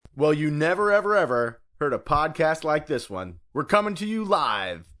Well, you never, ever, ever heard a podcast like this one. We're coming to you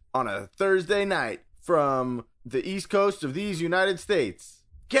live on a Thursday night from the East Coast of these United States.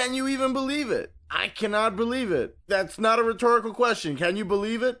 Can you even believe it? I cannot believe it. That's not a rhetorical question. Can you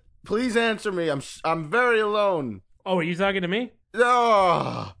believe it? Please answer me. I'm very alone. Oh, are you talking to me?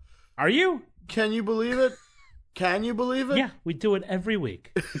 Oh, Are you? can you believe it? Can you believe it? Yeah, we do it every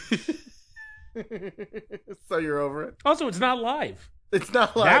week. So you're over it? Also, it's not live. It's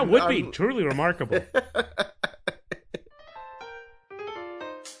not like That would be truly remarkable.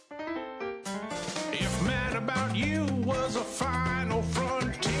 If Mad About You was a final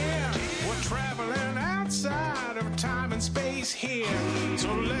frontier, we're traveling outside of time and space here.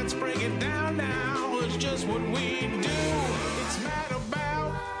 So let's break it down now. It's just what we do. It's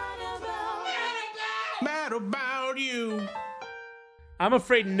Mad About You. I'm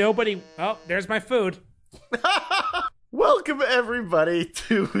afraid nobody... Oh, there's my food. Welcome, everybody,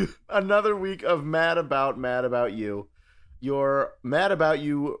 to another week of Mad About You, your Mad About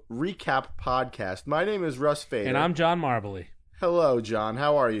You recap podcast. My name is Russ Fader. And I'm John Marbley. Hello, John.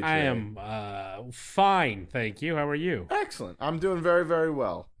 How are you today? I am fine, thank you. How are you? Excellent. I'm doing very, very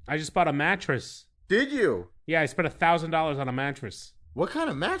well. I just bought a mattress. Did you? Yeah, I spent $1,000 on a mattress. What kind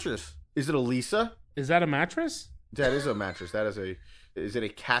of mattress? Is it a Lisa? Is that a mattress? That is a mattress. Is it a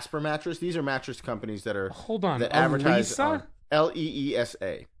Casper mattress? These are mattress companies that are... Hold on, that a advertise Lisa? on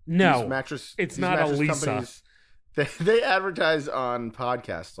Leesa. No, These it's not a mattress Lisa. companies, they advertise on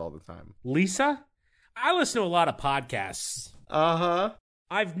podcasts all the time. Lisa? I listen to a lot of podcasts. Uh-huh.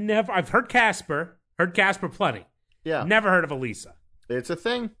 I've heard Casper plenty. Yeah. Never heard of a Lisa. It's a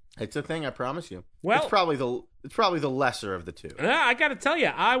thing. It's a thing, I promise you. Well- it's probably the lesser of the two. I got to tell you,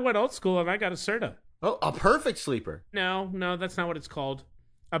 I went old school and I got a Serta. Oh, a perfect sleeper. No, that's not what it's called.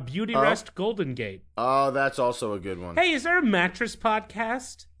 A Beauty Oh. Rest Golden Gate. Oh, that's also a good one. Hey, is there a mattress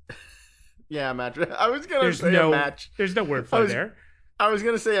podcast? Yeah, mattress. I was gonna There's say no a match. There's no word I for was- there. I was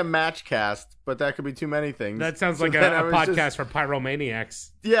gonna say a match cast, but that could be too many things. That sounds So like then I a was podcast just- for pyromaniacs.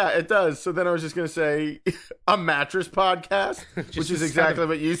 Yeah, it does. So then I was just gonna say a mattress podcast, Just which is a exactly set of-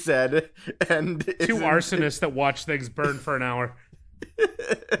 what you said. And Two isn't- arsonists that watch things burn for an hour.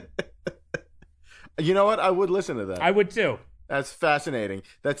 You know what? I would listen to that. I would too. That's fascinating.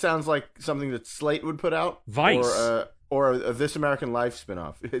 That sounds like something that Slate would put out. Vice. Or a This American Life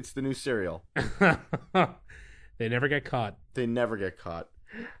spinoff. It's the new serial. They never get caught. They never get caught.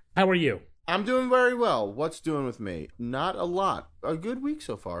 How are you? I'm doing very well. What's doing with me? Not a lot. A good week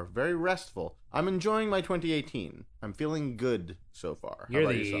so far. Very restful. I'm enjoying my 2018. I'm feeling good so far. How You're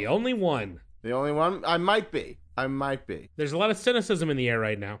about the yourself? only one. The only one? I might be. There's a lot of cynicism in the air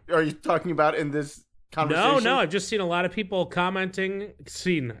right now. Are you talking about in this conversation? No, I've just seen a lot of people commenting.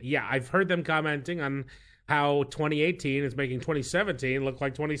 I've heard them commenting on how 2018 is making 2017 look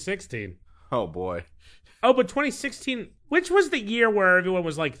like 2016. Oh, boy. Oh, but 2016, which was the year where everyone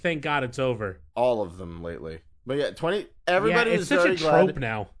was like, thank God it's over. All of them lately. But yeah, everybody yeah, is it's such very a trope glad.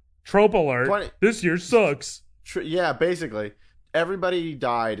 now. Trope alert. This year sucks. Yeah, basically. Everybody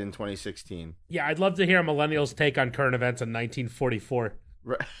died in 2016. Yeah, I'd love to hear a millennial's take on current events in 1944.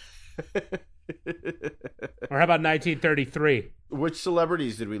 Right. Or how about 1933? Which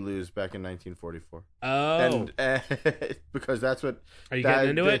celebrities did we lose back in 1944? Oh. And because that's what... Are you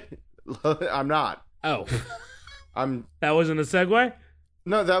getting into it? I'm not. Oh. I'm... That wasn't a segue?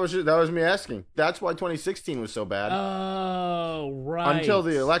 No, that was me asking. That's why 2016 was so bad. Oh, right. Until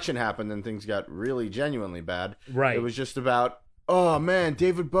the election happened and things got really genuinely bad. Right. It was just about, oh man,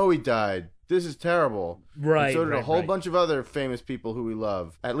 David Bowie died. This is terrible. Right. And so did a whole right. bunch of other famous people who we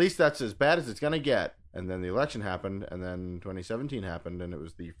love. At least that's as bad as it's going to get. And then the election happened, and then 2017 happened, and it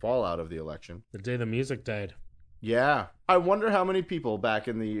was the fallout of the election. The day the music died. Yeah. I wonder how many people back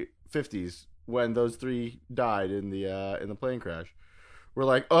in the 50s, when those three died in the plane crash, were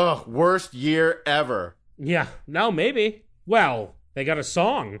like, ugh, worst year ever. Yeah. No, maybe. Well, they got a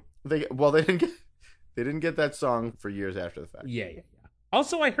song. They didn't get that song for years after the fact. Yeah.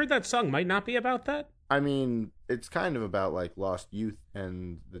 Also, I heard that song might not be about that. I mean, it's kind of about like lost youth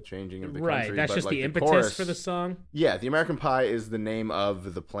and the changing of the country. Right, that's but, just like, the impetus chorus, for the song. Yeah, the American Pie is the name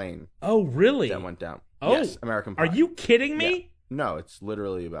of the plane Oh, really? that went down. Oh, yes, American Pie. Are you kidding me? Yeah. No, it's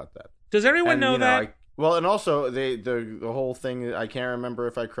literally about that. Does everyone know that? Well, and also the whole thing. I can't remember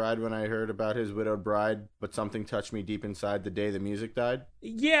if I cried when I heard about his widowed bride, but something touched me deep inside the day the music died.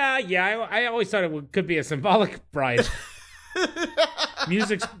 Yeah. I always thought it could be a symbolic bride.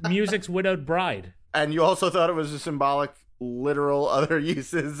 music's widowed bride. And you also thought it was a symbolic, literal other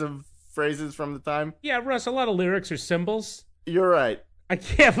uses of phrases from the time? Yeah, Russ, a lot of lyrics are symbols. You're right. I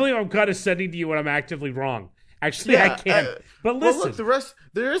can't believe I'm condescending to you when I'm actively wrong. Actually, I can't. But Well, listen, look, the rest.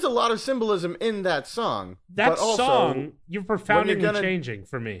 There is a lot of symbolism in that song. that but also, song, you're profoundly gonna- changing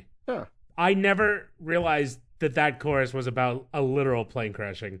for me. Yeah. I never realized that chorus was about a literal plane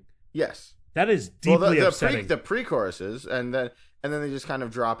crashing. Yes. That is deeply upsetting. The pre-choruses, and then they just kind of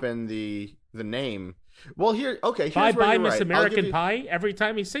drop in the name. Well, here's Bye where bye, you're Miss right. American Pie. Every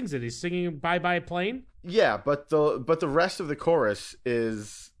time he sings it, he's singing Bye Bye Plane. Yeah, but the rest of the chorus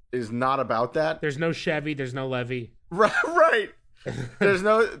is not about that. There's no Chevy. There's no levee. Right. There's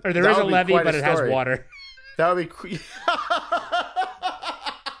no. Or there that is a would be levee, quite but a it has story. water. That would be.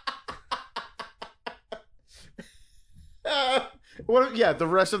 Yeah, the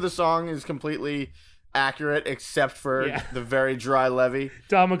rest of the song is completely accurate except for the very dry levee.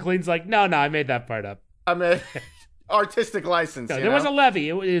 Don McLean's like, no, I made that part up. I mean, artistic license. No, you there was know? a levee.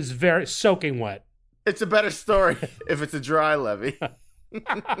 It was very soaking wet. It's a better story if it's a dry levee.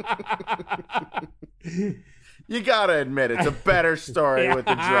 You gotta admit, it's a better story with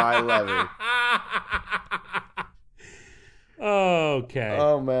the dry levee. Okay.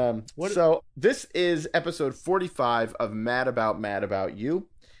 Oh man. What- So this is episode 45 of Mad About You.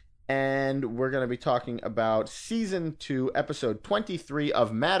 And we're going to be talking about season 2, episode 23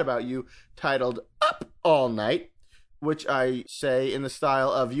 of Mad About You, titled Up All Night, which I say in the style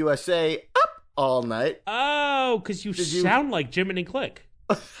of USA, Up All Night. Oh, because you sound like Jiminy Glick.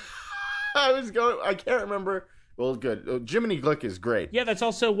 I can't remember. Well, good. Jiminy Glick is great. Yeah, that's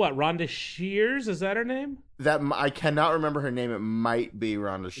also what? Rhonda Shears? Is that her name? I cannot remember her name. It might be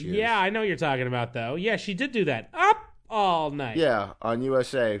Rhonda Shears. Yeah, I know what you're talking about, though. Yeah, she did do that. Up all night. Yeah, on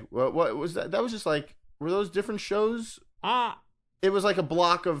USA. What was that? That was just like, were those different shows? It was like a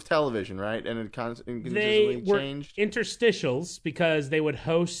block of television, right? And it consistently They were changed. interstitials because they would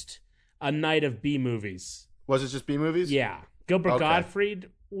host a night of B movies. Was it just B movies? Yeah. Gilbert Okay. Gottfried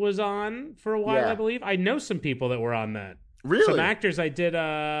was on for a while, Yeah. I believe. I know some people that were on that. Really? Some actors I did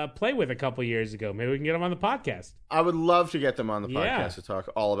play with a couple years ago. Maybe we can get them on the podcast. I would love to get them on the podcast Yeah. to talk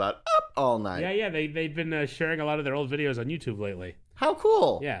all about Up All Night. Yeah. They've been sharing a lot of their old videos on YouTube lately. How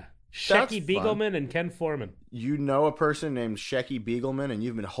cool. Yeah. That's Shecky fun. Beagleman and Ken Foreman. You know a person named Shecky Beagleman and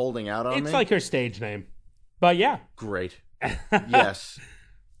you've been holding out on me? It's like her stage name. But yeah. Great. Yes.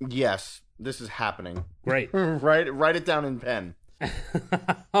 Yes. This is happening. Great. Write it down in pen.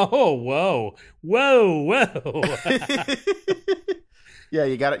 Oh, whoa. Yeah,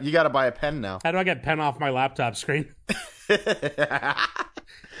 you got to buy a pen now. How do I get pen off my laptop screen?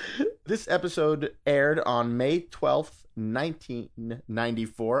 This episode aired on May 12th,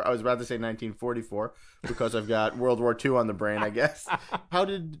 1994. I was about to say 1944 because I've got World War II on the brain, I guess. How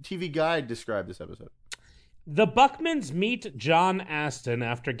did TV Guide describe this episode? The Buckmans meet John Aston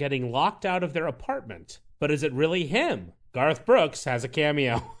after getting locked out of their apartment. But is it really him? Garth Brooks has a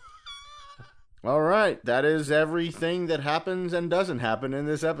cameo. All right. That is everything that happens and doesn't happen in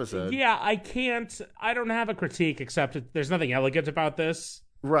this episode. Yeah, I don't have a critique except there's nothing elegant about this.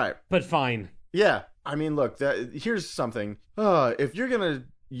 Right. But fine. Yeah. I mean, look, here's something. If you're going to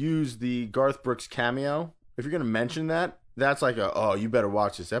use the Garth Brooks cameo, if you're going to mention that, that's like you better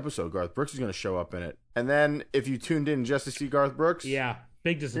watch this episode. Garth Brooks is going to show up in it. And then if you tuned in just to see Garth Brooks, Yeah,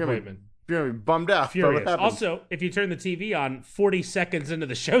 big disappointment. you're going to be bummed out. by what Furious. happens. Also, if you turn the TV on 40 seconds into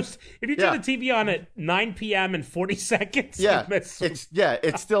the show, if you turn Yeah. the TV on at 9 p.m. and 40 seconds, Yeah, you miss-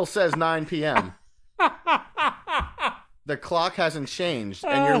 it still says 9 p.m. The clock hasn't changed,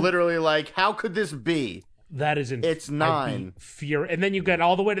 and you're literally like, how could this be? that is It's 9. And then you get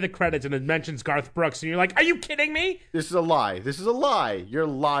all the way to the credits and it mentions Garth Brooks, and you're like, are you kidding me? This is a lie. This is a lie. You're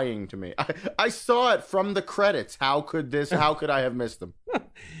lying to me. I saw it from the credits. How could I have missed them?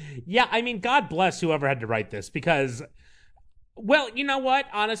 Yeah, I mean, God bless whoever had to write this because, well, you know what?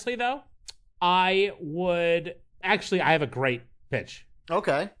 Honestly, though, I have a great pitch.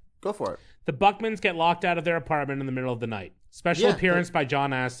 Okay, go for it. The Buckmans get locked out of their apartment in the middle of the night. Special Yeah, appearance by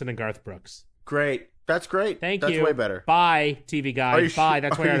John Aston and Garth Brooks. Great. That's great. Thank That's you. way better. Bye, TV Guide. Are you Bye. sure-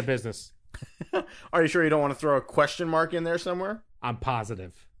 That's why are you're out you- of business. Are you sure you don't want to throw a question mark in there somewhere? I'm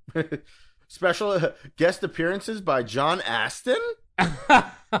positive. Special guest appearances by John Aston?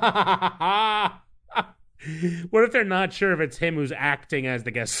 What if they're not sure if it's him who's acting as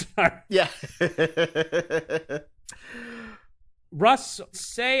the guest star? Yeah. Russ,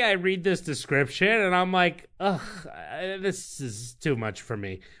 say I read this description and I'm like, ugh, this is too much for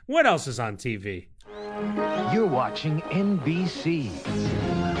me. What else is on TV? You're watching NBC.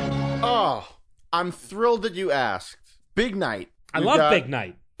 Oh, I'm thrilled that you asked. Big Night. I We've love got- Big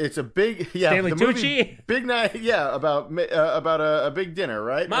Night. It's a big, yeah. Stanley the movie Tucci? Big Night, yeah, about a big dinner,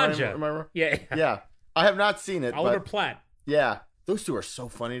 right? Manja. Am I- Yeah. yeah. I have not seen it, Oliver but Platt. yeah, those two are so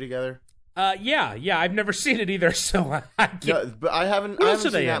funny together. Yeah, I've never seen it either, so I can't. Yeah, but I haven't What else are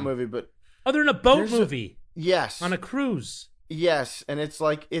seen they that in? movie, but Oh, they're in a boat There's a- movie yes. on a cruise. Yes, and it's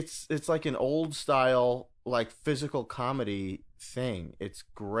like it's like an old style like physical comedy thing. It's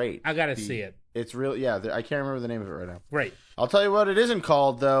great. I gotta see it. It's real. Yeah, I can't remember the name of it right now. Great. I'll tell you what it isn't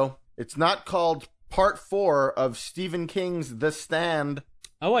called though. It's not called Part 4 of Stephen King's The Stand.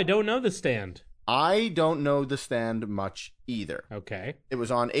 Oh, I don't know The Stand. I don't know The Stand much either. Okay. It was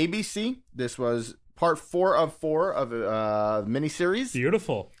on ABC. This was Part 4 of a miniseries,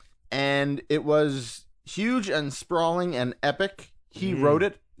 Beautiful. and it was huge and sprawling and epic. He wrote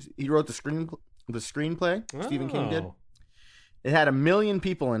it. He wrote the screenplay. Stephen King did. Oh. It had 1 million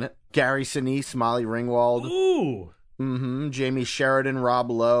people in it. Gary Sinise, Molly Ringwald, Ooh. Jamie Sheridan, Rob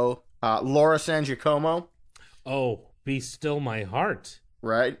Lowe, Laura San Giacomo, Oh, Be Still My Heart.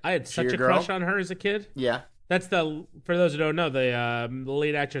 right? I had such Cheer a girl. crush on her as a kid. Yeah. That's for those who don't know, the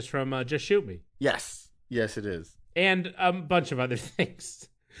lead actress from Just Shoot Me. Yes. Yes, it is. And a bunch of other things.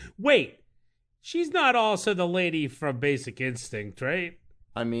 Wait, she's not also the lady from Basic Instinct, right?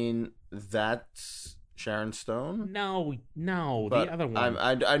 I mean, that's Sharon Stone. No, But the other one.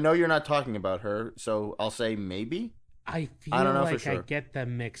 I know you're not talking about her, so I'll say maybe. I feel I don't know for like I sure. get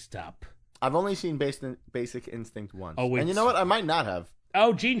them mixed up. I've only seen Basic Instinct once. Oh, and you know what? I might not have.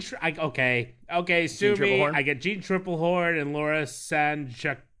 Oh, okay, sue me. Triplehorn? I get Gene Triplehorn and Laura San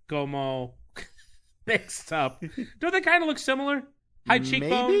Giacomo mixed up. Don't they kind of look similar? High Maybe?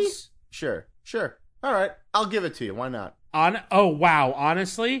 cheekbones. Sure. All right. I'll give it to you. Why not? Oh wow!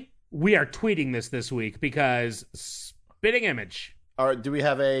 Honestly, we are tweeting this week because spitting image. All right. Do we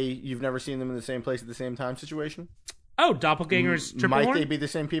have a you've never seen them in the same place at the same time situation? Oh, doppelgangers. Triplehorn. Might they be the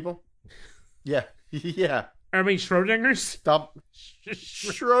same people? Yeah. Yeah. I mean Schrodinger's.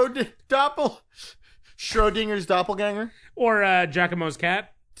 Schrodinger's doppelganger? Or Giacomo's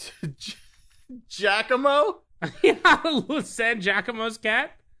cat. Giacomo? Yeah, San Giacomo's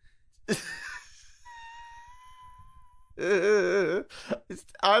cat.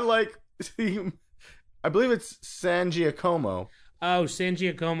 I like. I believe it's San Giacomo, Oh, San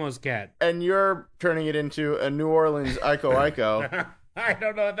Giacomo's cat. and you're turning it into a New Orleans Iko I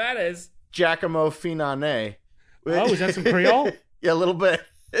don't know what that is. Giacomo Finane. Oh, is that some Creole? Yeah, a little bit.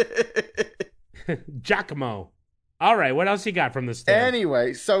 Giacomo. All right, what else you got from the stand?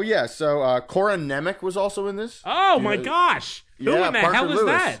 Anyway, so Cora Nemec was also in this. Oh my gosh! Who in the Parker hell is Lewis.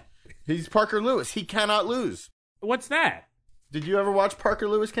 that? He's Parker Lewis. He cannot lose. What's that? Did you ever watch Parker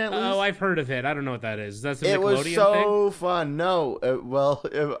Lewis Can't Lose? Oh, I've heard of it. I don't know what that is. That's a It Nickelodeon was so thing. fun. No,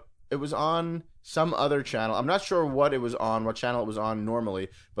 it was on some other channel. I'm not sure what it was on, what channel it was on normally,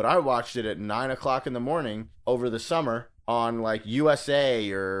 but I watched it at 9:00 in the morning over the summer on like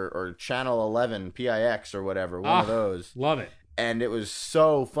USA or Channel 11 PIX or whatever, one of those. Love it. And it was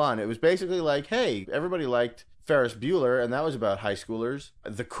so fun. It was basically like, hey, everybody liked Ferris Bueller, and that was about high schoolers,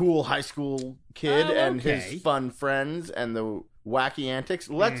 the cool high school kid Oh, and okay. his fun friends and the wacky antics.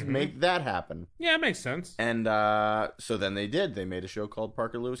 Let's make that happen. Yeah, it makes sense. And so then they did. They made a show called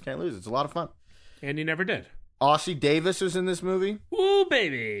Parker Lewis Can't Lose. It's a lot of fun. And you never did. Ossie Davis is in this movie. Ooh,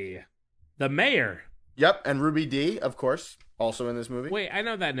 baby. The mayor. Yep, and Ruby Dee, of course, also in this movie. Wait, I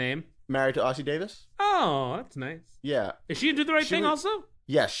know that name. Married to Ossie Davis? Oh, that's nice. Yeah. Is she in Do the Right She Thing was- also?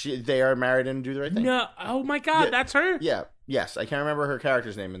 Yes, they are married and do the right thing. No. Oh my God, Yeah. that's her? Yeah. Yes, I can't remember her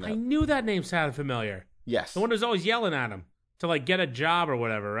character's name in I that. knew that name sounded familiar. Yes. The one who's always yelling at him to like get a job or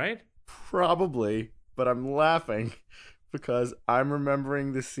whatever, right? Probably, but I'm laughing because I'm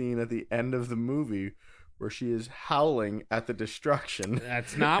remembering the scene at the end of the movie where she is howling at the destruction.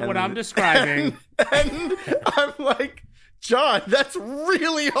 That's not And- what I'm describing. And I'm like, John, that's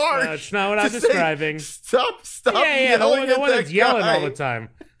really harsh. That's not what to I'm say. describing. Stop Yeah, the yelling one, at the one that that's yelling guy. all the time.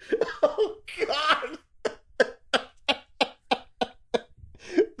 Oh, God.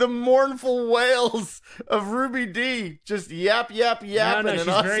 The mournful wails of Ruby Dee just yapping No, in she's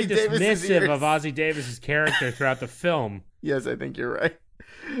very Ossie Davis's dismissive ears. of Ossie Davis's character throughout the film. Yes, I think you're right.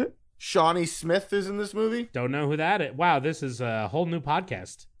 Shawnee Smith is in this movie. Don't know who that is. Wow, this is a whole new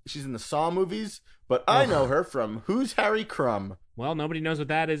podcast. She's in the Saw movies, but I know her from Who's Harry Crumb? Well, nobody knows what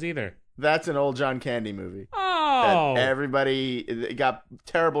that is either. That's an old John Candy movie. Oh, That everybody it got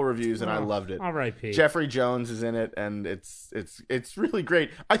terrible reviews, and I loved it. R.I.P. Jeffrey Jones is in it, and it's really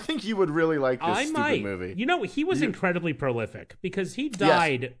great. I think you would really like this I stupid might. movie. You know, he was incredibly prolific because he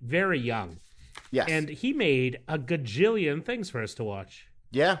died very young, Yes, and he made a gajillion things for us to watch.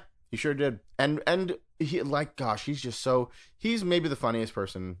 yeah, he sure did. And he gosh, he's maybe the funniest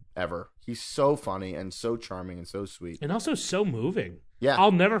person ever. He's so funny and so charming and so sweet. And also so moving. Yeah,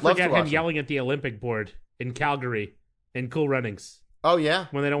 I'll never love to forget watch him yelling at the Olympic board in Calgary in Cool Runnings. Oh yeah,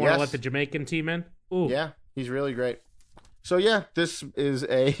 when they don't want to Yes. let the Jamaican team in. Ooh. Yeah, he's really great. So yeah, this is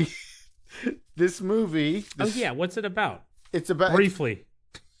a this movie. Oh This, yeah, what's it about? it's about Briefly.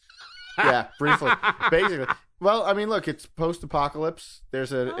 yeah, briefly, basically. Well, I mean, look, it's post-apocalypse.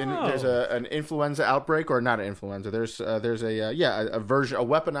 There's an influenza outbreak, or not an influenza. There's a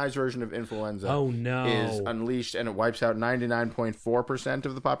weaponized version of influenza. Oh no. Is unleashed, and it wipes out 99.4%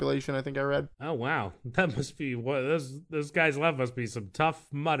 of the population. I think I read. Oh wow, that must be what those guys left must be some tough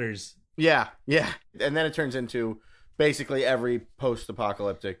mutters. Yeah, and then it turns into basically every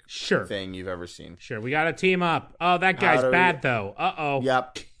post-apocalyptic Sure. thing you've ever seen. Sure, we got to team up. Oh, that guy's do we- bad though. Uh-oh.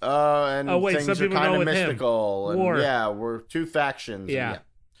 Yep. And Oh, wait, things some are people go kind of with him. mystical. And War. yeah, we're two factions. and Yeah.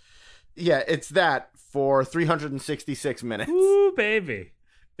 Yeah, it's that for 366 minutes. Ooh, baby.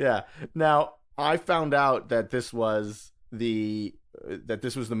 Yeah. Now, I found out that this was the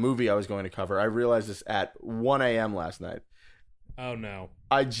movie I was going to cover. I realized this at 1 a.m. last night. Oh no.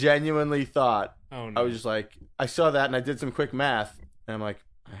 I genuinely thought, Oh no. I was just like, I saw that and I did some quick math, and I'm like,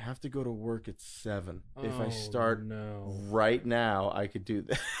 I have to go to work at 7. If I start no. right now, I could do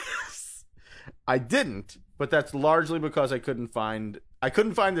this. I didn't, but that's largely because I couldn't find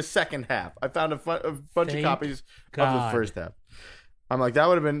the second half. I found a bunch of Thank copies of God. the first half. I'm like, that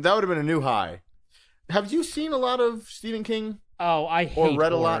would have been a new high. Have you seen a lot of Stephen King? Oh, I hate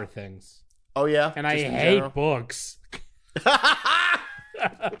read a horror lot? things. Oh yeah, And I Just in hate general? books.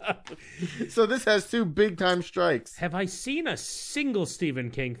 So this has 2 big time strikes. Have I seen a single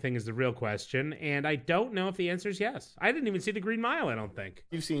Stephen King thing is the real question, and I don't know if the answer is yes. I didn't even see The Green Mile, I don't think.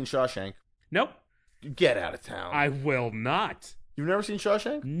 You've seen Shawshank. Nope. Get out of town. I will not. You've never seen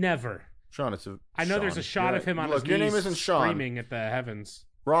Shawshank? Never. Sean, it's a. I know there's a shot of him on his Look, your knees name isn't Sean. screaming at the heavens.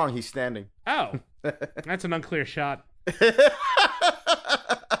 Wrong. He's standing. Oh, that's an unclear shot.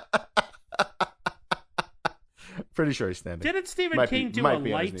 Pretty sure he's standing. Didn't Stephen Might be- King do a might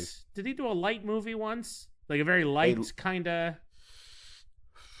be on his light? knees. Did he do a light movie once? Like a very light kind of.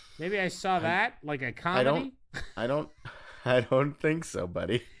 Maybe I saw that, like a comedy. I don't think so,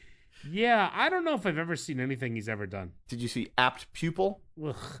 buddy. Yeah, I don't know if I've ever seen anything he's ever done. Did you see Apt Pupil?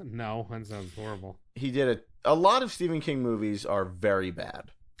 Ugh, no, that sounds horrible. He did a lot of Stephen King movies are very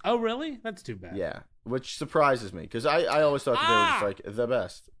bad. Oh, really? That's too bad. Yeah, which surprises me because I always thought that they were just like the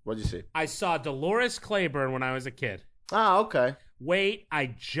best. What'd you see? I saw Dolores Claiborne when I was a kid. Ah, okay. Wait, I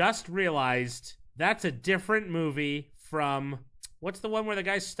just realized that's a different movie from what's the one where the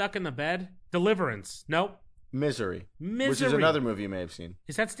guy's stuck in the bed? Deliverance. Nope. Misery. Which is Misery. another movie you may have seen.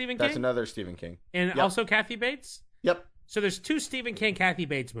 Is that Stephen King? That's another Stephen King. And Yep. also Kathy Bates? Yep. So there's 2 Stephen King Kathy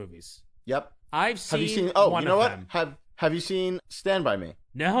Bates movies. Yep. I've seen Have you seen? Oh, one you know of what? them. Have you seen Stand by Me?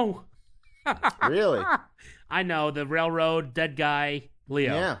 No. Really? I know, the railroad, dead guy,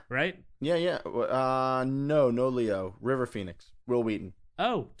 Leo, Yeah. right? Yeah. No Leo. River Phoenix. Will Wheaton.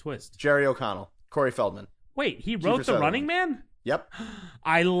 Oh, twist. Jerry O'Connell. Corey Feldman. Wait, he wrote The Sutherland. Running Man? Yep.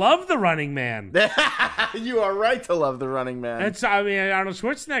 I love The Running Man. You are right to love The Running Man. Arnold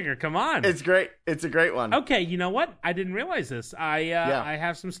Schwarzenegger, come on. It's great. It's a great one. Okay, you know what? I didn't realize this. I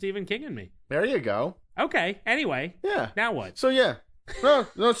have some Stephen King in me. There you go. Okay, anyway. Yeah. Now what? So yeah.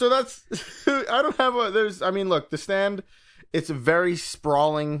 No, so that's I don't have look, The Stand, it's a very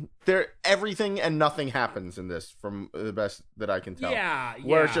sprawling everything and nothing happens in this from the best that I can tell. Yeah.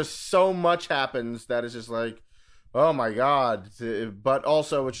 Where it's just so much happens that it's just like, oh my God. But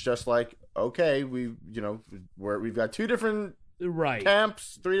also it's just like, okay, we've got 2 different right.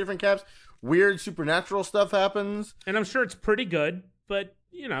 camps, 3 different camps. Weird supernatural stuff happens. And I'm sure it's pretty good, but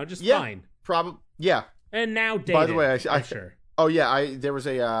just Yeah. fine. Yeah. And now dated. By the way, I'm sure. Oh yeah, there was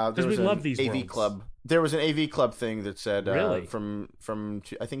a we love these AV worlds. club. There was an AV club thing that said Really? from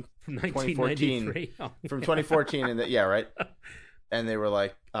I think From 2014 1993. Oh, from 2014 and yeah, right. And they were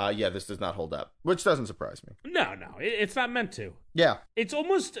like, yeah, this does not hold up, which doesn't surprise me. No, it's not meant to. Yeah, It's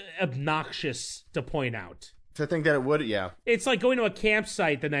almost obnoxious to point out. to think that it would, yeah. It's like going to a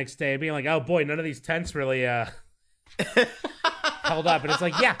campsite the next day and being like, oh boy, none of these tents really held up. And it's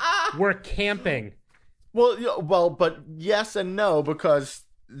like, yeah, we're camping. Well, but yes and no, because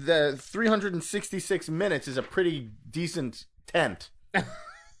the 366 minutes is a pretty decent tent.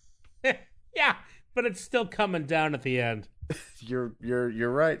 Yeah, but it's still coming down at the end. You're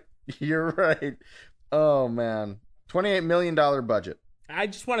right. You're right. Oh man, $28 million budget. I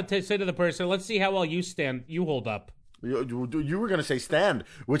just wanted to say to the person, let's see how well you hold up. You were going to say Stand,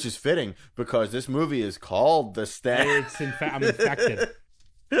 which is fitting because this movie is called The Stand. I'm infected.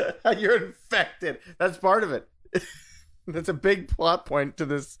 You're infected. That's part of it. That's a big plot point to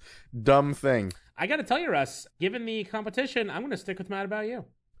this dumb thing. I got to tell you, Russ, given the competition, I'm going to stick with Mad About You.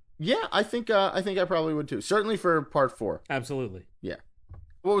 Yeah, I think I probably would too. Certainly for part 4. Absolutely. Yeah.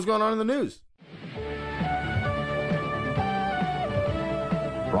 What was going on in the news?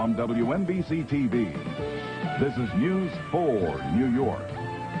 From WNBC TV, this is News 4 New York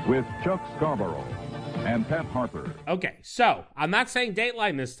with Chuck Scarborough and Pat Harper. Okay, so I'm not saying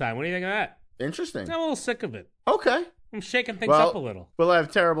Dateline this time. What do you think of that? Interesting. I'm a little sick of it. Okay. I'm shaking things up a little. Well, I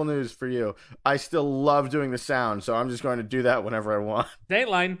have terrible news for you. I still love doing the sound, so I'm just going to do that whenever I want.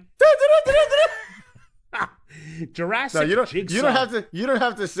 Dateline. Jurassic No, Jigsaw. you don't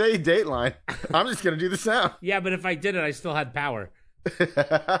have to say Dateline. I'm just going to do the sound. Yeah, but if I did it, I still had power.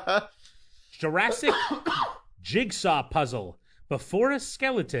 Jurassic Jigsaw Puzzle. Before a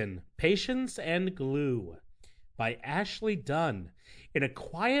Skeleton, Patience and Glue by Ashley Dunn. In a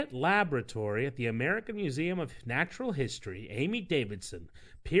quiet laboratory at the American Museum of Natural History, Amy Davidson,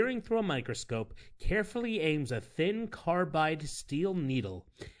 peering through a microscope, carefully aims a thin carbide steel needle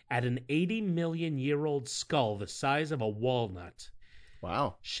at an 80-million-year-old skull the size of a walnut.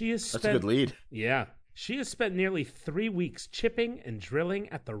 Wow. That's a good lead. Yeah. She has spent nearly 3 weeks chipping and drilling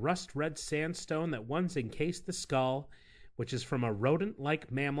at the rust-red sandstone that once encased the skull, which is from a rodent-like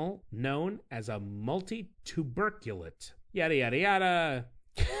mammal known as a multituberculate. Yada, yada, yada.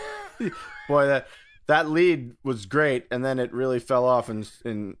 Boy, that lead was great, and then it really fell off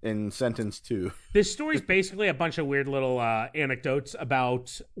in sentence 2. This story's basically a bunch of weird little anecdotes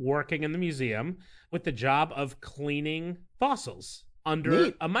about working in the museum with the job of cleaning fossils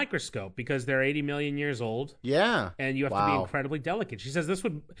under a microscope because they're 80 million years old. Yeah. And you have to be incredibly delicate. She says this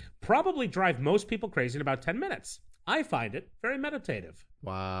would probably drive most people crazy in about 10 minutes. I find it very meditative.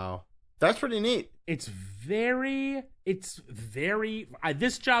 Wow. That's pretty neat. It's very,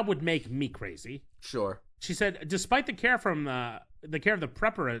 this job would make me crazy. Sure. She said, despite the care from the care of the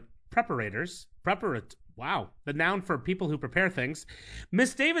preparators, wow, the noun for people who prepare things,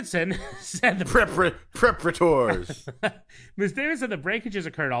 Miss Davidson said preparators. Miss Davidson, the breakages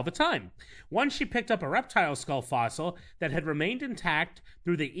occurred all the time. Once she picked up a reptile skull fossil that had remained intact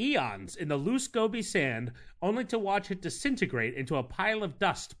through the eons in the loose Gobi sand, only to watch it disintegrate into a pile of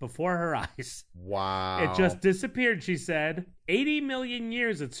dust before her eyes. Wow. It just disappeared, she said. 80 million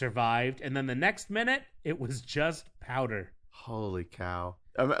years it survived, and then the next minute, it was just powder. Holy cow.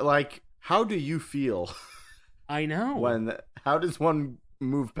 Like, how do you feel? I know. How does one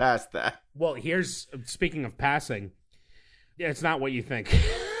move past that? Well, speaking of passing, it's not what you think.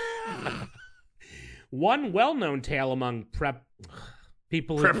 One well-known tale among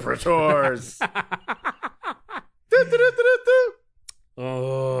people preparators.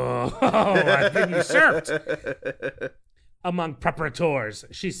 I've been usurped. Among preparators,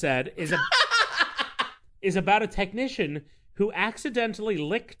 she said, is about a technician who accidentally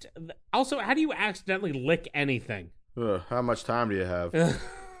licked... Also, how do you accidentally lick anything? How much time do you have?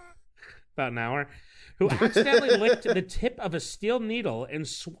 About an hour. Who accidentally licked the tip of a steel needle and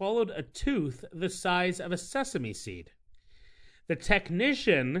swallowed a tooth the size of a sesame seed. The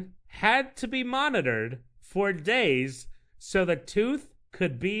technician had to be monitored for days so the tooth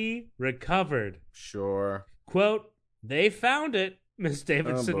could be recovered. Sure. Quote, they found it, Miss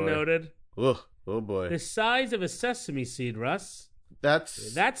Davidson noted. Ugh. Oh, boy. The size of a sesame seed, Russ.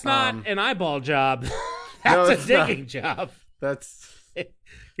 That's not an eyeball job. That's a digging job. That's...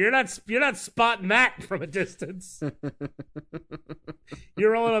 You're not spotting that from a distance.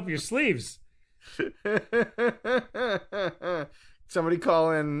 You're rolling up your sleeves. Somebody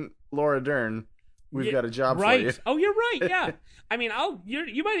call in Laura Dern. We've got a job for you. Oh, you're right. Yeah. I mean,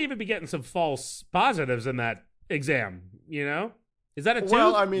 you might even be getting some false positives in that exam. You know, is that a 2?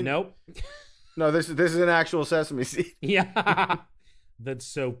 Well, I mean, nope. No, this is an actual sesame seed. Yeah, that's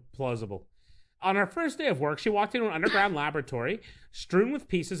so plausible. On her first day of work, she walked into an underground laboratory strewn with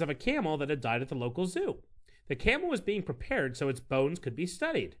pieces of a camel that had died at the local zoo. The camel was being prepared so its bones could be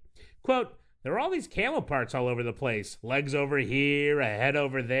studied. Quote, there were all these camel parts all over the place. Legs over here, a head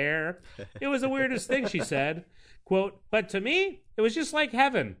over there. It was the weirdest thing, she said. Quote, but to me, it was just like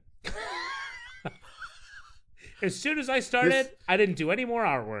heaven. As soon as I started, I didn't do any more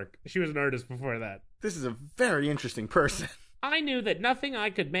artwork. She was an artist before that. This is a very interesting person. I knew that nothing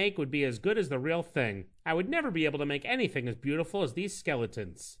I could make would be as good as the real thing. I would never be able to make anything as beautiful as these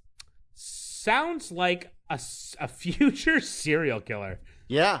skeletons. Sounds like a future serial killer.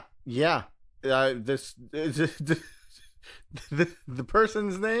 Yeah. The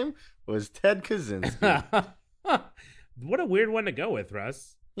person's name was Ted Kaczynski. What a weird one to go with,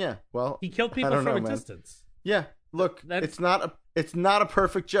 Russ. Yeah, well, he killed people from a distance. Yeah, look, it's not a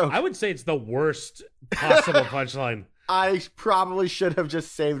perfect joke. I would say it's the worst possible punchline. I probably should have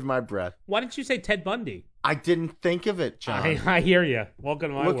just saved my breath. Why didn't you say Ted Bundy? I didn't think of it, John. I hear you.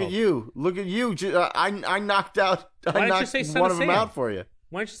 Welcome to my Look world. at you. Look at you. I knocked out. Why didn't you knocked say Son one of of them Sam? out for you.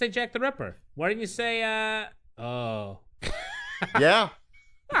 Why didn't you say Jack the Ripper? Why didn't you say, oh. Yeah.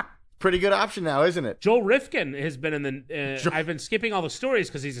 Pretty good option now, isn't it? Joel Rifkin has been in the... I've been skipping all the stories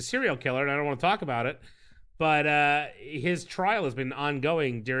because he's a serial killer and I don't want to talk about it. But his trial has been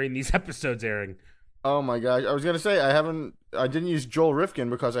ongoing during these episodes airing. Oh my gosh. I was going to say, I didn't use Joel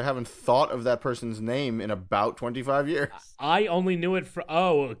Rifkin because I haven't thought of that person's name in about 25 years. I only knew it for...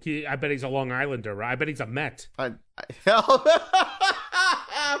 I bet he's a Long Islander, right? I bet he's a Met.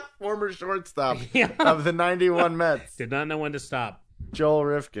 Former shortstop Yeah. of the 91 Mets. Did not know when to stop. Joel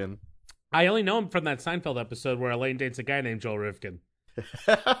Rifkin. I only know him from that Seinfeld episode where Elaine dates a guy named Joel Rifkin.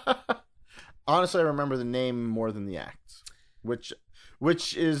 Honestly, I remember the name more than the acts, which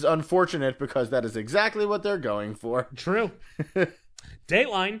is unfortunate because that is exactly what they're going for. True.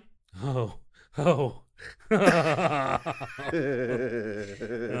 Dateline.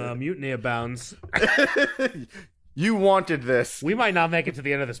 Mutiny abounds. You wanted this. We might not make it to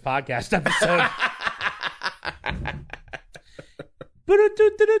the end of this podcast episode.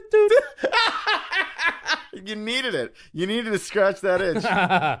 You needed it. You needed to scratch that itch.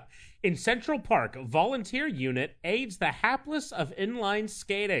 In Central Park, volunteer unit aids the hapless of inline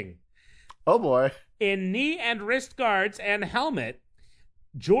skating. Oh boy. In knee and wrist guards and helmet,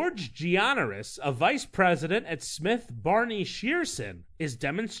 George Gianaris, a vice president at Smith Barney Shearson, is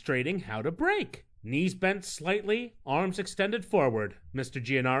demonstrating how to brake. Knees bent slightly, arms extended forward. Mr.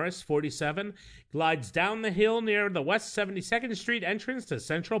 Gianaris, 47, glides down the hill near the West 72nd Street entrance to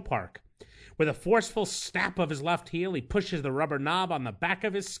Central Park. With a forceful snap of his left heel, he pushes the rubber knob on the back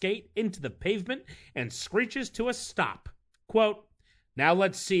of his skate into the pavement and screeches to a stop. Quote, "Now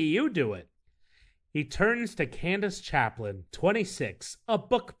let's see you do it." He turns to Candace Chaplin, 26, a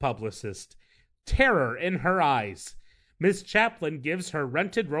book publicist. Terror in her eyes. Miss Chaplin gives her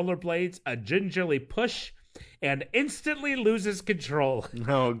rented rollerblades a gingerly push and instantly loses control.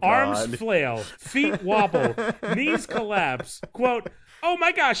 Oh, God. Arms flail, feet wobble, knees collapse. Quote, "Oh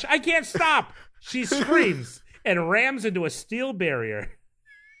my gosh, I can't stop!" She screams and rams into a steel barrier.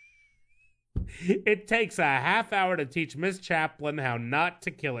 It takes a half hour to teach Miss Chaplin how not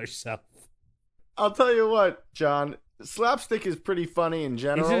to kill herself. I'll tell you what, John. Slapstick is pretty funny in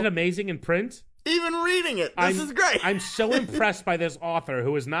general. Isn't it amazing in print? Even reading it, this is great. I'm so impressed by this author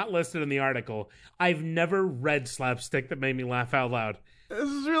who is not listed in the article. I've never read Slapstick that made me laugh out loud. This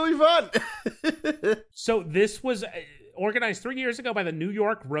is really fun. So this was organized 3 years ago by the New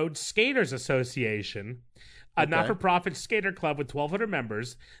York Road Skaters Association, a not-for-profit skater club with 1,200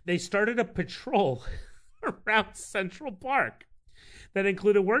 members. They started a patrol around Central Park that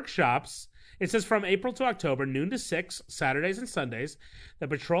included workshops. It says from April to October, noon to 6, Saturdays and Sundays, the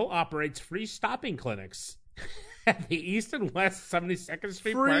patrol operates free stopping clinics at the East and West 72nd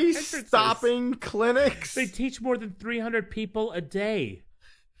Street Park Free entrances. stopping clinics? They teach more than 300 people a day.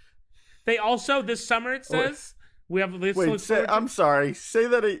 They also, this summer, it says, we have this. Wait, I'm sorry. Say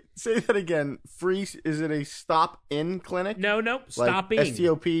that again. Free, is it a stop-in clinic? No, Like stopping.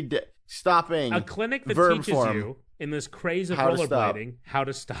 S-T-O-P, stopping. A clinic that verb teaches form. you, in this craze of How to stop. rollerblading, how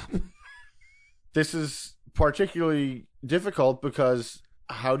to stop. This is particularly difficult because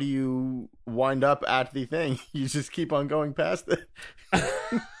how do you wind up at the thing? You just keep on going past it.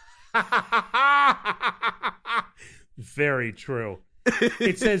 Very true.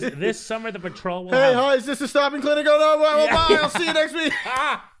 It says this summer the patrol will Hey, have... hi, is this a stopping clinic? Oh, no, well, Yeah. bye. I'll see you next week.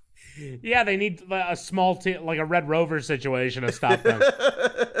 Yeah, they need a small, like a Red Rover situation to stop them.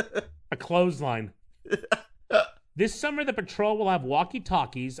 A clothesline. This summer, the patrol will have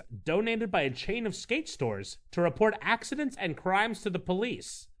walkie-talkies donated by a chain of skate stores to report accidents and crimes to the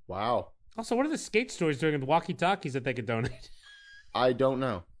police. Wow. Also, what are the skate stores doing with walkie-talkies that they could donate? I don't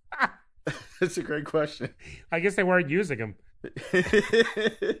know. That's a great question. I guess they weren't using them.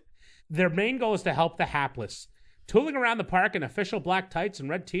 Their main goal is to help the hapless. Tooling around the park in official black tights and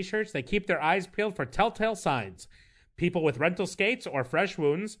red t-shirts, they keep their eyes peeled for telltale signs. People with rental skates or fresh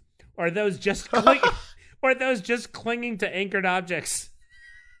wounds, or those just clinging to anchored objects.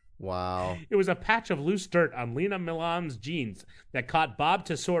 Wow. It was a patch of loose dirt on Lena Milam's jeans that caught Bob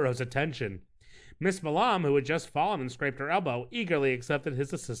Tesoro's attention. Miss Milam, who had just fallen and scraped her elbow, eagerly accepted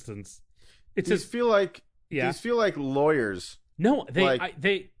his assistance. It These says, feel like Yeah. these feel like lawyers. no, right,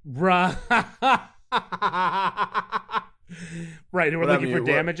 who were What looking happened? for What-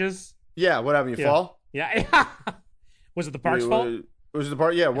 damages. Yeah, what happened? You Yeah. fall? Yeah. Was it the park's fault? Was it the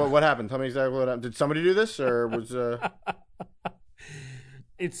park? Yeah, what happened? Tell me exactly what happened. Did somebody do this or was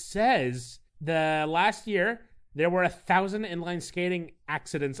It says the last year There were 1,000 inline skating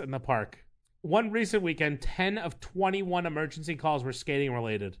accidents in the park. One recent weekend, 10 of 21 emergency calls were skating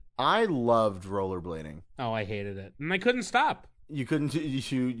related. I loved rollerblading. Oh, I hated it. And I couldn't stop. You couldn't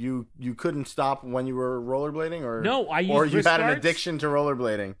couldn't stop when you were rollerblading, or No, I used or you wrist had an guards. addiction to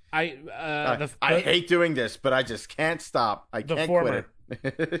rollerblading. I hate doing this, but I just can't stop. I The can't former.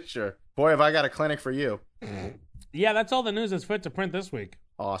 quit it. Sure, boy, have I got a clinic for you. Yeah, that's all the news that's fit to print this week.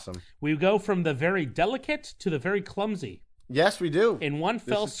 Awesome. We go from the very delicate to the very clumsy Yes, we do. in one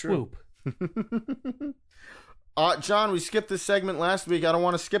fell is true. swoop. John, we skipped this segment last week. I don't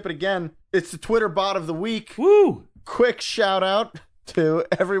want to skip it again. It's the Twitter bot of the week. Woo! Quick shout out to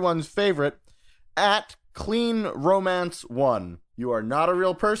everyone's favorite at Clean Romance 1. You are not a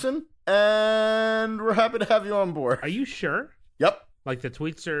real person, and we're happy to have you on board. Are you sure? Yep. Like the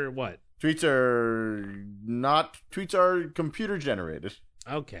tweets are what? Tweets are computer generated.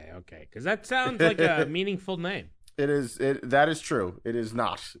 Okay. Because that sounds like a meaningful name. That is true. It is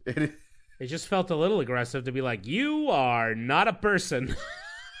not. It just felt a little aggressive to be like, you are not a person.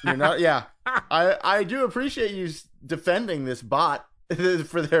 You're not. Yeah. I do appreciate you defending this bot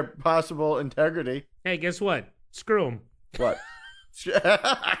for their possible integrity. Hey, guess what? Screw him. What?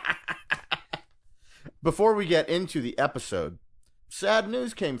 Before we get into the episode, sad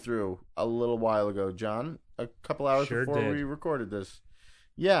news came through a little while ago, John. A couple hours Sure before did. we recorded this.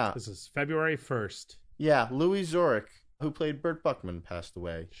 Yeah. This is February 1st. Yeah. Louis Zurich, who played Burt Buckman, passed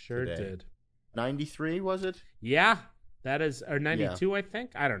away. Sure today. did. 93, was it? Yeah, that is, or 92, I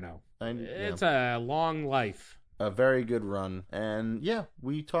think. I don't know. 90, It's a long life. a very good run. And yeah,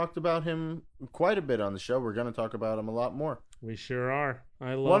 we talked about him quite a bit on the show. We're going to talk about him a lot more. We sure are.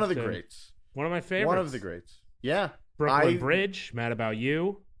 I love One of the greats. One of my favorites. One of the greats. Yeah. Brooklyn Bridge, Mad About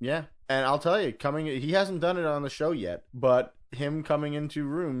You. Yeah. And I'll tell you, he hasn't done it on the show yet, but him coming into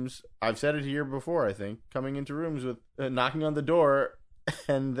rooms, I've said it here before, I think, coming into rooms with knocking on the door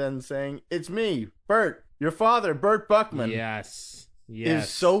and then saying, "It's me, Burt, your father, Burt Buckman." Yes. Is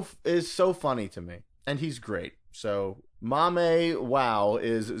so funny to me. And he's great. So, Mame Wow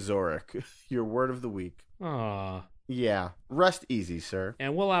is Zurich, your word of the week. Aw. Yeah. Rest easy, sir.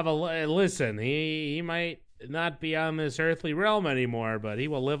 And we'll have listen, he might not be on this earthly realm anymore, but he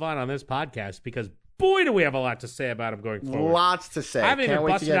will live on this podcast because boy, do we have a lot to say about him going forward. Lots to say. I haven't Can't even wait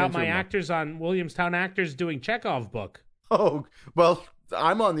to busted get out into my it more. actors on Williamstown Actors doing Chekhov book, Oh, well,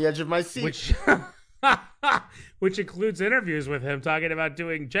 I'm on the edge of my seat. which which includes interviews with him talking about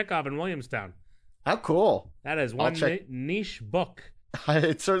doing Chekhov in Williamstown. How cool. That is I'll one check- niche book.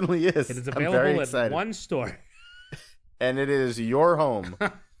 It certainly is. It is I'm very available at excited. one store, And it is your home.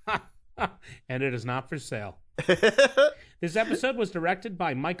 and it is not for sale. This episode was directed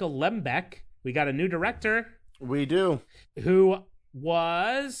by Michael Lembeck. We got a new director We do. who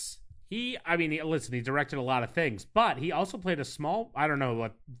was he directed a lot of things, but he also played a small, I don't know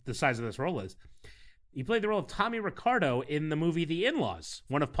what the size of this role is. He played the role of Tommy Ricardo in the movie The In-Laws,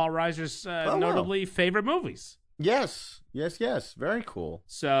 one of Paul Reiser's wow. notably favorite movies. Yes. Very cool.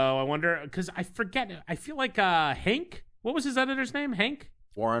 So I wonder, because I forget, I feel like Hank, what was his editor's name? Hank?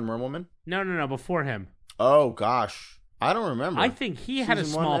 Warren Mermelman? No, before him. Oh, gosh. I don't remember. I think he had a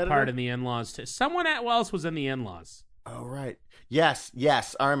Season one small editor? part in The In-Laws too. Someone else was in The In-Laws. Oh, right. Yes,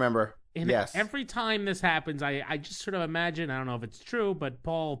 I remember. And yes. every time this happens, I just sort of imagine, I don't know if it's true, but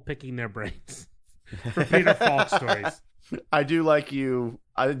Paul picking their brains for Peter Falk stories. I do like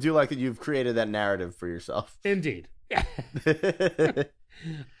that you've created that narrative for yourself. Indeed.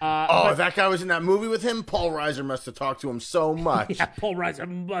 Oh, that guy was in that movie with him? Paul Reiser must have talked to him so much. Yeah, Paul Reiser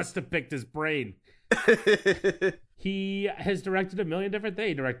must have picked his brain. He has directed a million different things.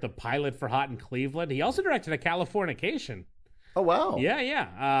 He directed the pilot for Hot in Cleveland. He also directed a Californication. Oh, wow.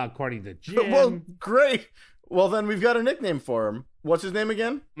 Yeah. According to Jim. Well, great. Well, then we've got a nickname for him. What's his name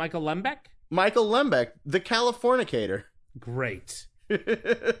again? Michael Lembeck? Michael Lembeck, the Californicator. Great.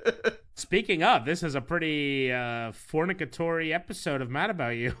 Speaking of, this is a pretty fornicatory episode of Mad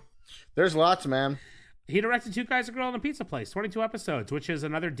About You. There's lots, man. He directed Two Guys, a Girl, and a Pizza Place, 22 episodes, which is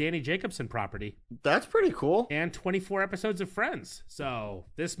another Danny Jacobson property, That's pretty cool. and 24 episodes of Friends. So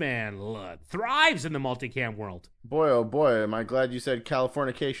this man thrives in the multicam world. Boy, oh boy, am I glad you said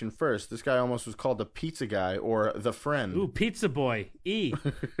Californication first. This guy almost was called the Pizza Guy or the Friend. Ooh, Pizza Boy, E.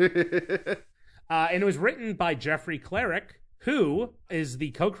 And it was written by Jeffrey Cleric, who is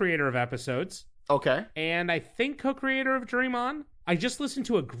the co-creator of episodes, Okay. and I think co-creator of Dream On. I just listened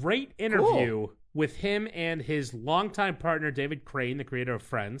to a great interview with him and his longtime partner, David Crane, the creator of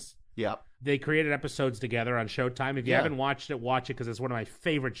Friends. Yep. They created episodes together on Showtime. If you haven't watched it, watch it because it's one of my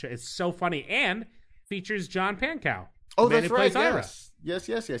favorite shows. It's so funny and features John Pankow. Oh, the man that's who right. plays Ira, Yes.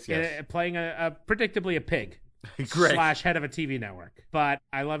 Yes. playing predictably a pig. Great. / head of a TV network. But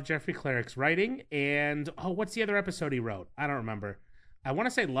I love Jeffrey Klarick's writing. And, what's the other episode he wrote? I don't remember. I want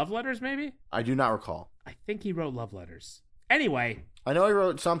to say Love Letters, maybe? I do not recall. I think he wrote Love Letters. Anyway. I know he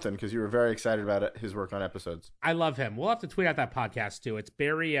wrote something because you were very excited about his work on episodes. I love him. We'll have to tweet out that podcast, too. It's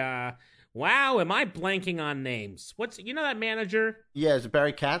Barry, wow, am I blanking on names? You know that manager? Yeah, is it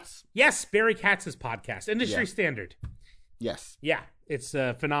Barry Katz? Yes, Barry Katz's podcast, Industry Yeah. Standard. Yes. Yeah, it's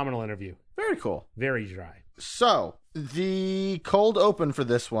a phenomenal interview. Very cool. Very dry. So, the cold open for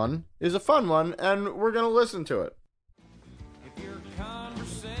this one is a fun one, and we're going to listen to it.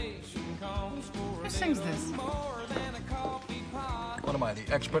 Who sings this? What am I,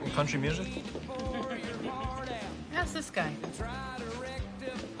 the expert in country music? How's this guy?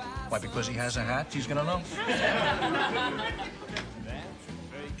 Why, because he has a hat, he's gonna know?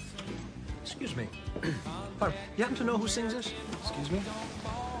 Excuse me. Pardon, you happen to know who sings this? Excuse me?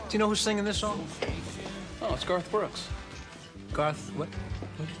 Do you know who's singing this song? Oh, it's Garth Brooks. Garth, what?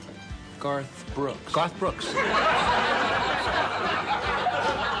 Garth Brooks. Garth Brooks.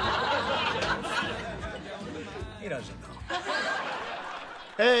 He doesn't know.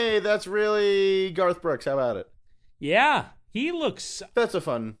 Hey, that's really Garth Brooks. How about it? Yeah, he looks... That's a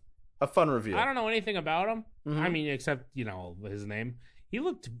fun review. I don't know anything about him. Mm-hmm. I mean, except, his name. He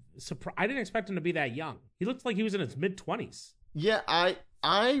looked... I didn't expect him to be that young. He looked like he was in his mid-20s. Yeah,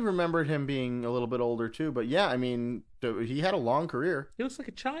 I remembered him being a little bit older too, but yeah, I mean, he had a long career. He looks like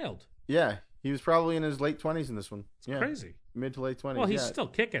a child. Yeah, he was probably in his late 20s in this one. It's crazy. Mid to late 20s. Well, he's still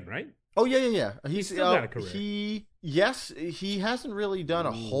kicking, right? Oh, yeah. He's still got a career. He hasn't really done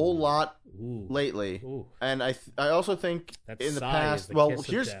a whole lot lately. Ooh. And I also think That in the sigh past, is the well,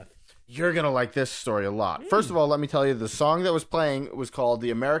 kiss of death. you're going to like this story a lot. First of all, let me tell you, the song that was playing was called the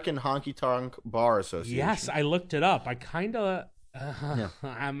American Honky Tonk Bar Association. Yes, I looked it up. I kind of...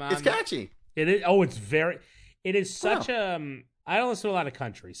 It's catchy. It is. Oh, it's very... It is such I don't listen to a lot of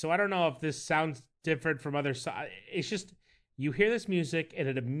country, so I don't know if this sounds different from other... It's just... You hear this music, and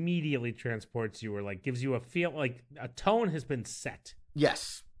it immediately transports you, or like gives you a feel, like a tone has been set.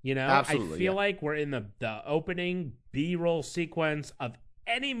 Yes. I Absolutely, feel like we're in the opening B-roll sequence of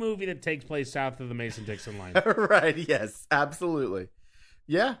any movie that takes place south of the Mason-Dixon line. Right, yes, absolutely.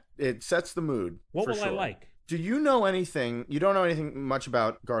 Yeah, it sets the mood. What for will I sure. like? Do you know anything? You don't know anything much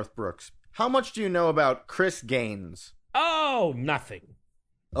about Garth Brooks. How much do you know about Chris Gaines? Oh, nothing.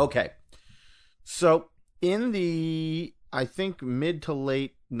 Okay. So, in the, I think, mid to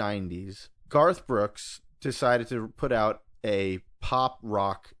late 90s, Garth Brooks decided to put out a pop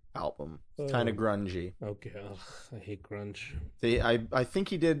rock album. Kind of grungy. Okay. Ugh, I hate grunge. I think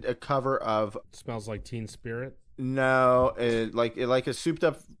he did a cover of... Smells like Teen Spirit. No, like a souped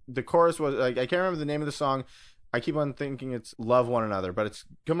up... The chorus was... Like, I can't remember the name of the song. I keep on thinking it's Love One Another, but it's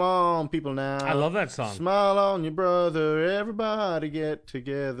Come On, People Now. I love that song. Smile on your brother, everybody get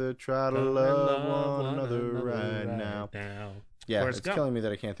together, try to love one another right now. Yeah, Forrest it's Gump. killing me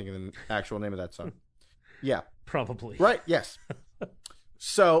that I can't think of the actual name of that song. Yeah. Probably. Right, yes.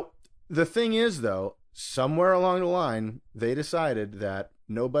 So, the thing is, though, somewhere along the line, they decided that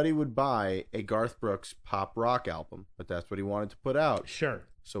nobody would buy a Garth Brooks pop rock album, but that's what he wanted to put out. Sure.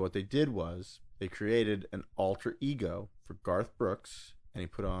 So what they did was they created an alter ego for Garth Brooks, and he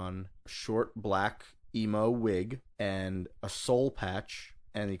put on a short black emo wig and a soul patch,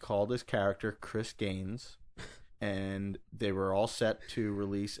 and he called his character Chris Gaines. And they were all set to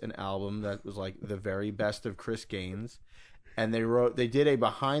release an album that was like the very best of Chris Gaines. And they did a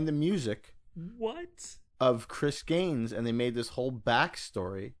behind the music What? of Chris Gaines, and they made this whole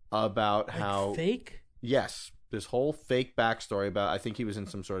backstory about Like how fake? Yes, this whole fake backstory about, I think he was in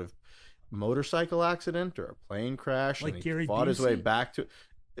some sort of motorcycle accident or a plane crash, Like and he Gary fought his way Busey? back to...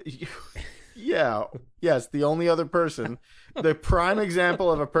 Yeah, yes, the only other person, the prime example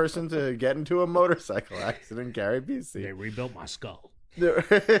of a person to get into a motorcycle accident, Gary They Busey. rebuilt my skull.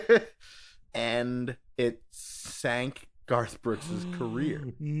 And it sank Garth Brooks'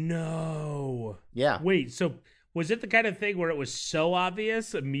 career. No. Yeah. Wait, so was it the kind of thing where it was so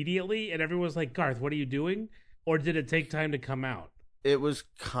obvious immediately and everyone was like, Garth, what are you doing? Or did it take time to come out? It was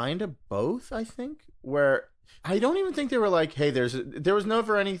kind of both, I think, where I don't even think they were like, hey, there was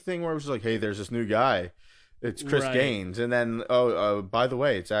never anything where it was like, hey, there's this new guy. It's Chris Right. Gaines. And then, by the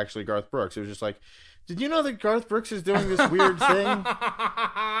way, it's actually Garth Brooks. It was just like, did you know that Garth Brooks is doing this weird thing?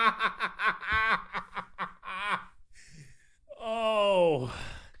 Oh.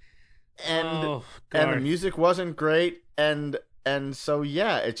 And Oh, and the Garth. music wasn't great. And so,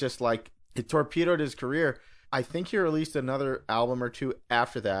 yeah, it just like, it torpedoed his career. I think he released another album or two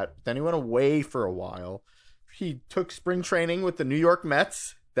after that. Then he went away for a while. He took spring training with the New York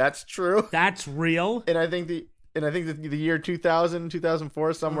Mets. That's true. That's real. And I think the year 2000,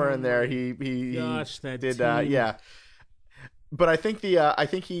 2004, somewhere in there, he Gosh, that did team. yeah. But I think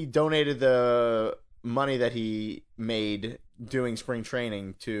he donated the money that he made doing spring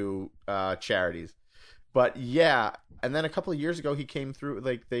training to charities. But yeah, and then a couple of years ago he came through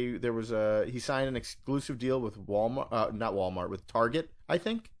he signed an exclusive deal with with Target, I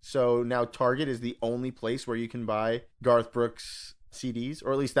think. So now Target is the only place where you can buy Garth Brooks CDs,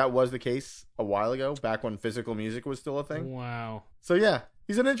 or at least that was the case a while ago, back when physical music was still a thing. Wow. So yeah,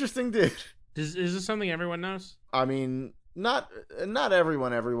 he's an interesting dude. Is this something everyone knows? I mean, not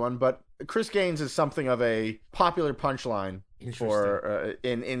everyone, but Chris Gaines is something of a popular punchline for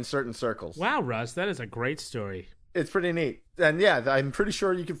in certain circles. Wow, Russ, that is a great story. It's pretty neat. And yeah, I'm pretty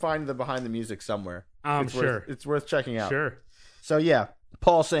sure you can find the behind the music somewhere. I'm sure. It's worth checking out. Sure. So yeah,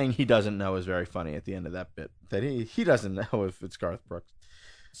 Paul saying he doesn't know is very funny at the end of that bit. That he doesn't know if it's Garth Brooks.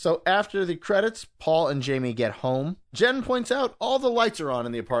 So after the credits, Paul and Jamie get home. Jen points out all the lights are on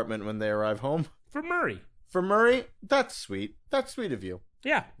in the apartment when they arrive home. For Murray. For Murray, that's sweet. That's sweet of you.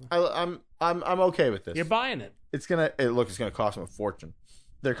 Yeah. I'm okay with this. You're buying it. It's gonna cost them a fortune.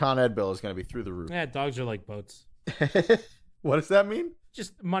 Their Con Ed bill is gonna be through the roof. Yeah, dogs are like boats. What does that mean?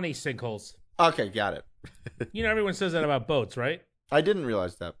 Just money sinkholes. Okay, got it. You know, everyone says that about boats, right? I didn't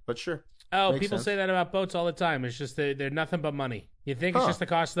realize that, but sure. Oh, Makes people sense. say that about boats all the time. It's just they're nothing but money. You think it's just the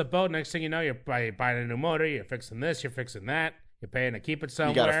cost of the boat. Next thing you know, you're buying a new motor. You're fixing this. You're fixing that. You're paying to keep it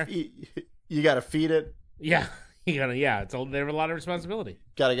somewhere. You gotta feed it. Yeah, they have a lot of responsibility.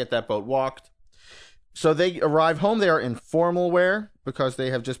 Gotta get that boat walked. So they arrive home. They are in formal wear because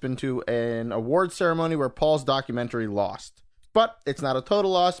they have just been to an award ceremony where Paul's documentary lost. But it's not a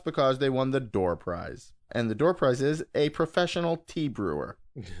total loss because they won the door prize. And the door prize is a professional tea brewer.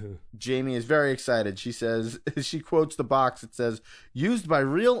 Jamie is very excited. She says, she quotes the box. It says, used by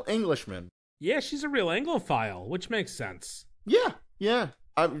real Englishmen. Yeah, she's a real Anglophile, which makes sense. Yeah.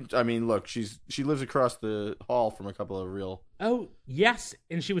 I mean, look, she lives across the hall from a couple of real... Oh, yes,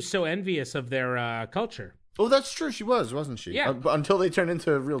 and she was so envious of their culture. Oh, that's true. She was, wasn't she? Yeah. Until they turned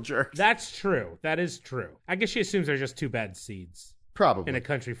into real jerks. That's true. That is true. I guess she assumes they're just two bad seeds. Probably. In a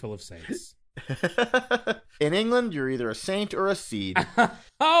country full of saints. In England, you're either a saint or a seed.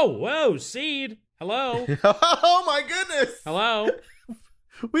 Oh, whoa, seed. Hello. Oh, my goodness. Hello.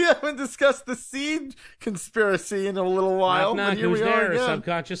 We haven't discussed the seed conspiracy in a little while. Knock, but here who's we there? are A again.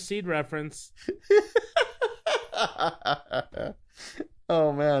 subconscious seed reference.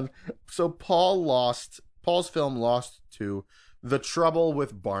 Oh, man. So Paul's film lost to The Trouble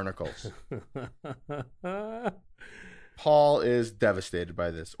with Barnacles. Paul is devastated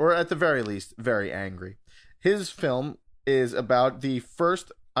by this, or at the very least, very angry. His film is about the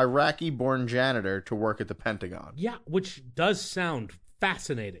first Iraqi-born janitor to work at the Pentagon. Yeah, which does sound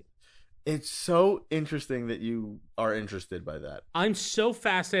fascinating. It's so interesting that you are interested by that. I'm so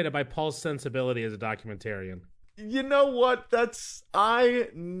fascinated by Paul's sensibility as a documentarian. You know what? I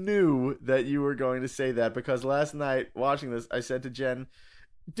knew that you were going to say that because last night watching this, I said to Jen,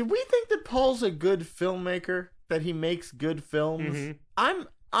 do we think that Paul's a good filmmaker? That he makes good films? Mm-hmm.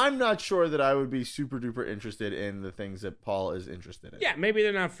 I'm not sure that I would be super duper interested in the things that Paul is interested in. Yeah, maybe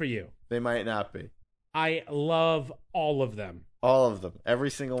they're not for you. They might not be. I love all of them. All of them. Every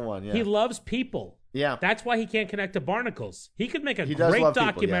single one, yeah. He loves people. Yeah. That's why he can't connect to barnacles. He could make a He great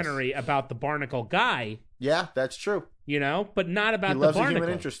documentary about the barnacle guy. Yeah, that's true. You know, but not about he the loves barnacle. A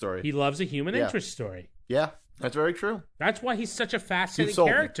human interest story. He loves a human interest story. Yeah, that's very true. That's why he's such a fascinating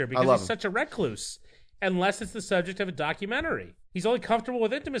character, because he's such a recluse. Unless it's the subject of a documentary. He's only comfortable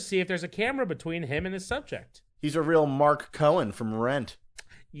with intimacy if there's a camera between him and his subject. He's a real Mark Cohen from Rent.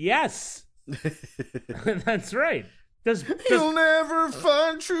 Yes. That's right. You'll never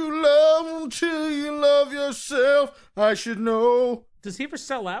find true love until you love yourself. I should know. Does he ever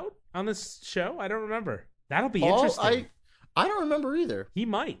sell out on this show? I don't remember. That'll be interesting. I don't remember either. He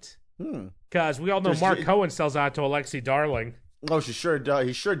might. Because we all know Mark Cohen sells out to Alexi Darling. Oh, he sure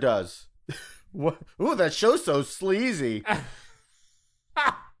does. What? Ooh, that show's so sleazy.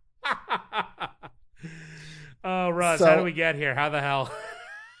 Oh, Russ, how do we get here? How the hell?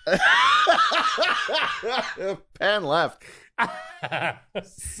 Pan left.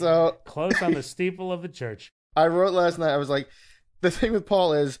 So close on the steeple of the church. I wrote last night, I was like, the thing with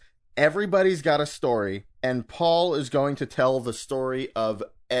Paul is everybody's got a story, and Paul is going to tell the story of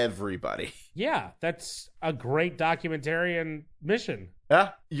everybody. Yeah, that's a great documentarian mission.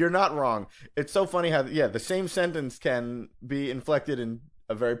 Yeah, you're not wrong. It's so funny how, the same sentence can be inflected in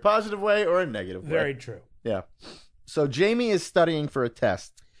a very positive way or a negative way. Very true. Yeah. So Jamie is studying for a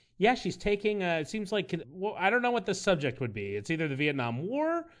test. Yeah, she's taking, it seems like, well, I don't know what the subject would be. It's either the Vietnam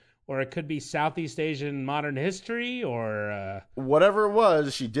War, or it could be Southeast Asian modern history, or... Whatever it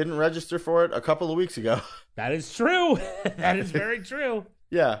was, she didn't register for it a couple of weeks ago. That is true. That is very true.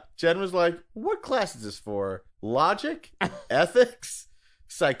 Yeah, Jen was like, what class is this for? Logic? Ethics?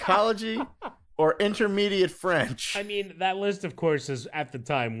 Psychology? Or intermediate French? I mean, that list of courses at the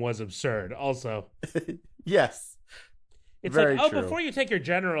time was absurd, also. Yes. It's very like, true. Before you take your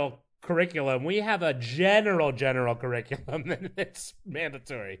general curriculum, we have a general curriculum, and it's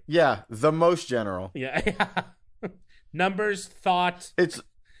mandatory. Yeah, the most general. Yeah. Numbers, thought.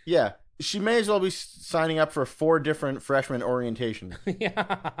 Yeah. She may as well be signing up for 4 different freshman orientations.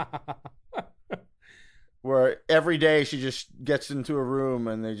 Yeah. Where every day she just gets into a room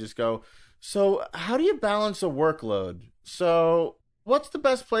and they just go, so how do you balance a workload? So what's the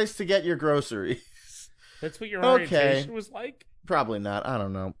best place to get your groceries? That's what your orientation was like? Probably not. I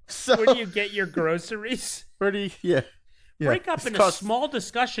don't know. So where do you get your groceries? Yeah. Break up into small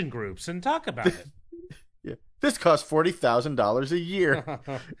discussion groups and talk about it. Yeah. This costs $40,000 a year.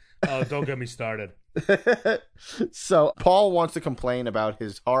 Oh, don't get me started. So Paul wants to complain about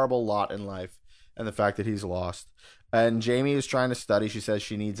his horrible lot in life and the fact that he's lost. And Jamie is trying to study. She says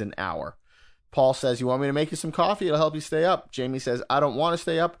she needs an hour. Paul says, you want me to make you some coffee? It'll help you stay up. Jamie says, I don't want to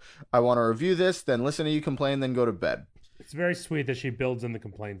stay up. I want to review this, then listen to you complain, then go to bed. It's very sweet that she builds in the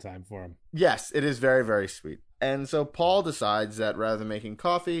complaint time for him. Yes, it is very, very sweet. And so Paul decides that rather than making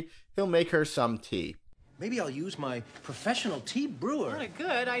coffee, he'll make her some tea. Maybe I'll use my professional tea brewer. What a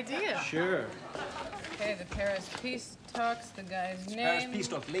good idea. Sure. Okay, the Paris Peace Talks, the guy's name. Paris Peace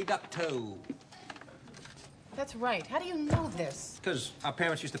Talks, Les Docteaux. That's right. How do you know this? Because our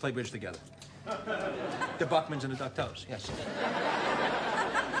parents used to play bridge together. The Buckmans and the Docteaux, yes.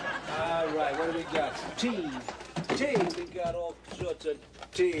 All right, what do we got? Tea. We got all sorts of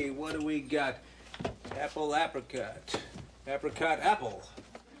tea. What do we got? Apple, apricot. Apricot, apple.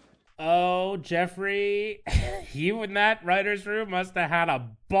 Oh, Jeffrey, you in that writer's room must have had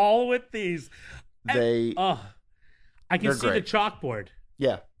a ball with these. I can see great. the chalkboard.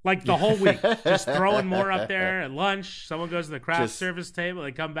 Yeah. Like the whole week, just throwing more up there at lunch. Someone goes to the craft service table.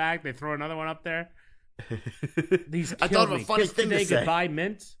 They come back. They throw another one up there. These I kill thought of me. a funny Kiss thing today, to say. goodbye,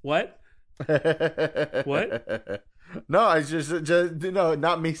 mint. What? What? No, it's just no,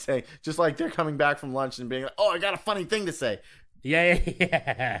 not me saying. Just like they're coming back from lunch and being like, "Oh, I got a funny thing to say.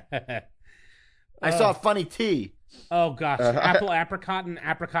 Yeah. I saw a funny tea." Oh gosh, apple, apricot, and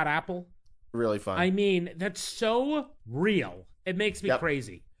apricot apple. Really fun. I mean, that's so real. It makes me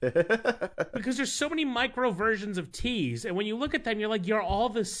crazy. Because there's so many micro versions of teas, and when you look at them, you're like, you're all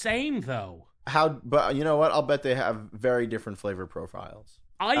the same, though. But you know what? I'll bet they have very different flavor profiles.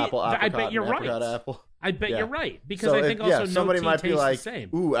 Apple, I apricot, bet you're right. apricot, apple. I bet Yeah. you're right, because I think also somebody no tea might be tastes like, the same.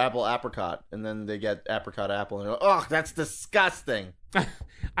 "Ooh, apple, apricot," and then they get apricot, apple, and they're like, "Oh, that's disgusting."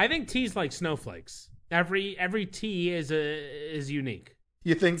 I think tea's like snowflakes. Every tea is unique.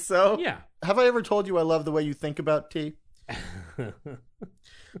 You think so? Yeah. Have I ever told you I love the way you think about tea?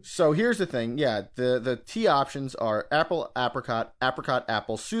 So here's the thing. Yeah, the tea options are apple, apricot, apricot,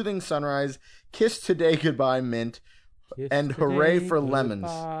 apple, soothing sunrise, kiss today goodbye, mint, and hooray for lemons.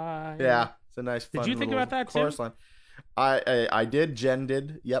 Yeah, it's a nice fun Did you think little about that chorus too? line. I did. Jen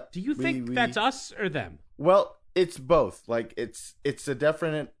did. Yep. Do you think that's us or them? Well, it's both. Like it's a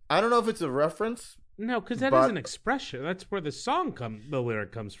definite. I don't know if it's a reference. No, because that is an expression. That's where the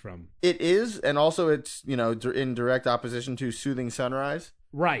lyric comes from. It is, and also it's in direct opposition to "Soothing Sunrise."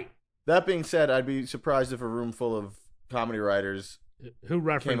 Right. That being said, I'd be surprised if a room full of comedy writers who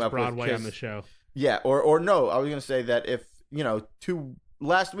reference up with Broadway Kiss. on the show. Yeah, or no, I was going to say that if,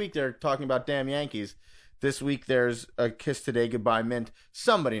 last week they're talking about Damn Yankees. This week there's a Kiss Today Goodbye Mint.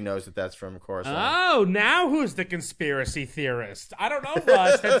 Somebody knows that that's from Chorus Line. Oh, now who's the conspiracy theorist? I don't know,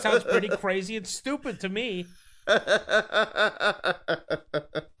 Russ. That sounds pretty crazy and stupid to me.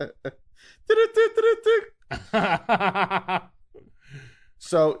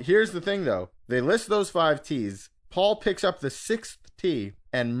 So here's the thing, though. They list those 5 teas. Paul picks up the 6th tea,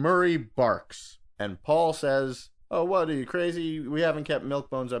 and Murray barks. And Paul says, "Oh, what, are you crazy? We haven't kept milk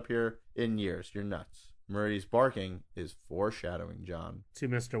bones up here in years. You're nuts." Murray's barking is foreshadowing, John. To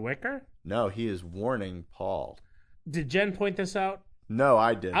Mr. Wicker? No, he is warning Paul. Did Jen point this out? No,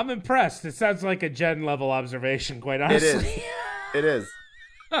 I did. I'm impressed. It sounds like a Jen-level observation, quite honestly. It is.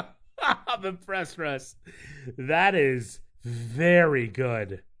 I'm impressed, Russ. That is very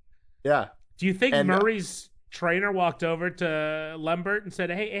good. Yeah. Do you think Murray's trainer walked over to Lambert and said,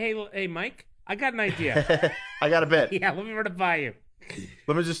 hey, Mike, I got an idea. I got a bit. Yeah, let me run it by you.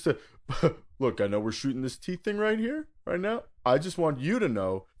 Let me just... look, I know we're shooting this tea thing right here, right now. I just want you to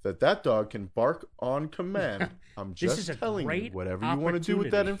know that dog can bark on command. I'm This just is a telling you, great whatever you want to do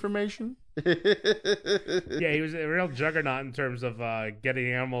with that information. Yeah, he was a real juggernaut in terms of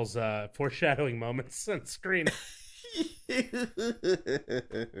getting animals foreshadowing moments on screen.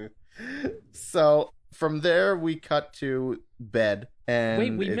 So from there, we cut to bed. And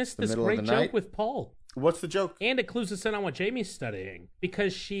Wait, we it's missed the this middle great of the joke night. with Paul. What's the joke? And it clues us in on what Jamie's studying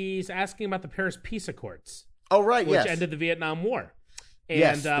because she's asking about the Paris Peace Accords, Oh, right, which yes. ended the Vietnam War. And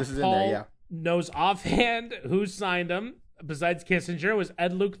Yes, this is in Paul there, yeah. knows offhand who signed them, besides Kissinger, was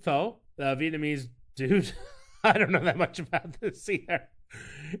Ed Luc Tho, the Vietnamese dude. I don't know that much about this either.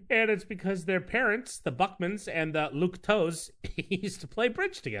 And it's because their parents, the Buckmans and the Luc Thos, used to play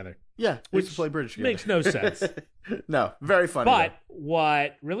bridge together. Yeah, we Which used to play bridge together. makes no sense. No, very funny. But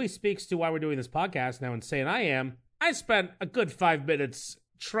what really speaks to why we're doing this podcast now, insane I am, I spent a good 5 minutes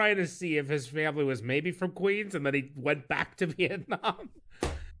trying to see if his family was maybe from Queens and then he went back to Vietnam.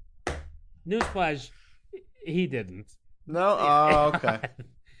 Newsflash, he didn't. No? Oh, okay.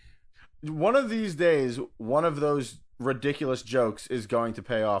 One of these days, one of those ridiculous jokes is going to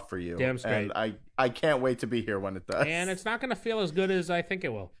pay off for you. Damn straight. And I can't wait to be here when it does. And it's not going to feel as good as I think it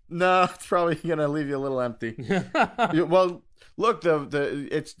will. No, it's probably going to leave you a little empty. Well, look,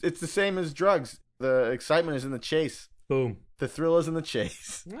 it's the same as drugs. The excitement is in the chase. Boom. The thrill is in the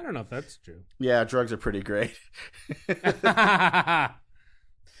chase. I don't know if that's true. Yeah, drugs are pretty great.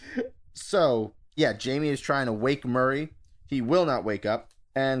 So, yeah, Jamie is trying to wake Murray. He will not wake up.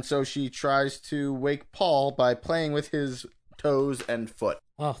 And so she tries to wake Paul by playing with his toes and foot.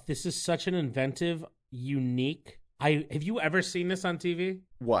 Oh, this is such an inventive, unique. Have you ever seen this on TV?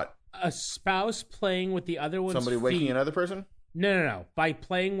 What? A spouse playing with the other one's Somebody waking feet. another person? No. By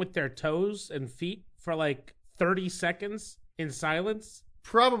playing with their toes and feet for like 30 seconds in silence.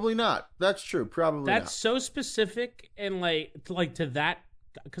 Probably not. That's true. Probably That's not. so specific and like to that,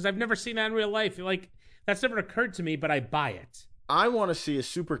 because I've never seen that in real life. Like, that's never occurred to me, but I buy it. I want to see a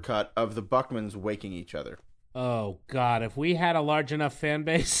supercut of the Buckmans waking each other. Oh God! If we had a large enough fan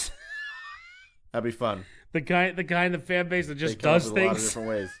base, That'd be fun. the guy in the fan base that just They come up does with a lot of things, different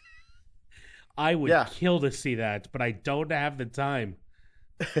ways. I would Yeah. kill to see that, but I don't have the time.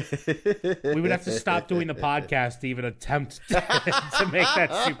 We would have to stop doing the podcast to even attempt to make that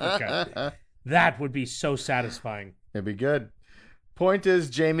supercut. That would be so satisfying. It'd be good. Point is,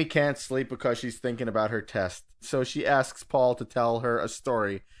 Jamie can't sleep because she's thinking about her test. So she asks Paul to tell her a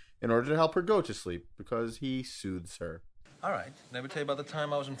story in order to help her go to sleep because he soothes her. All right. Let me tell you about the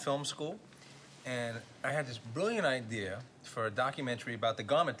time I was in film school, and I had this brilliant idea for a documentary about the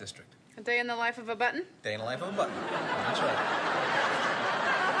garment district. A day in the life of a button? Day in the life of a button. That's right.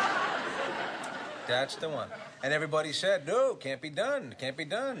 That's the one. And everybody said, no, can't be done. Can't be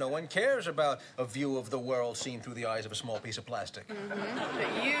done. No one cares about a view of the world seen through the eyes of a small piece of plastic. Mm-hmm.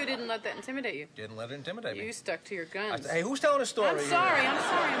 But you didn't let that intimidate you. Didn't let it intimidate me. You stuck to your guns. Hey, who's telling a story? I'm here? sorry.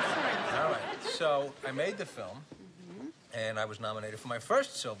 All right. So I made the film, and I was nominated for my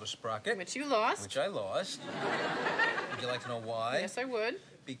first Silver Sprocket. Which you lost. Which I lost. Would you like to know why? Yes, I would.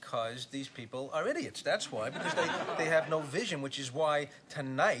 Because these people are idiots. That's why. Because they have no vision, which is why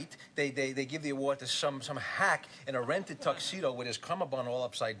tonight they give the award to some hack in a rented tuxedo with his cummerbund all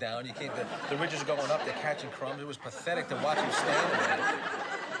upside down. You can't. The ridges are going up. They're catching crumbs. It was pathetic to watch him stand there.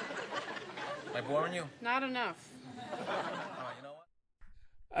 Am I boring you? Not enough. All right, you know what?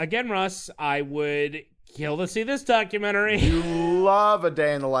 Again, Russ, I would kill to see this documentary. You love A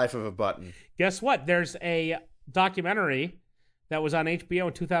Day in the Life of a Button. Guess what? There's a documentary that was on HBO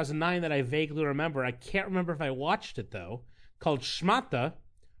in 2009 that I vaguely remember. I can't remember if I watched it, though, called Schmata,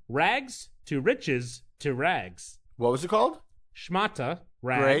 Rags to Riches to Rags. What was it called? Schmata,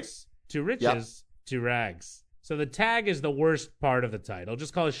 Rags Great. to Riches to Rags. So the tag is the worst part of the title.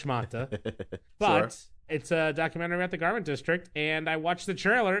 Just call it Schmata. But Sure. it's a documentary about the garment district, and I watched the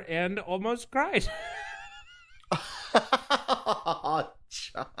trailer and almost cried.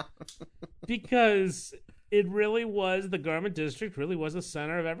 John. Because it really was, the garment district really was the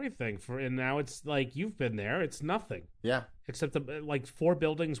center of everything. And now it's like, you've been there, it's nothing. Yeah. Except like 4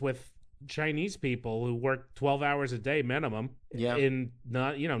 buildings with Chinese people who work 12 hours a day minimum Yeah. in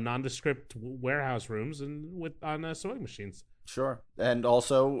nondescript warehouse rooms and on sewing machines. Sure. And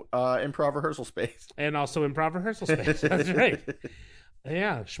also improv rehearsal space. And also improv rehearsal space. That's right.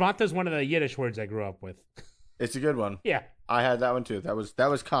 Yeah. Schmata is one of the Yiddish words I grew up with. It's a good one. Yeah. I had that one too. That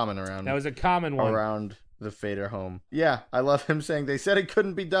was common around. That was a common one. Around the Fader home. Yeah, I love him saying they said it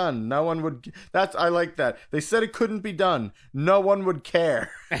couldn't be done. No one would. I like that. They said it couldn't be done. No one would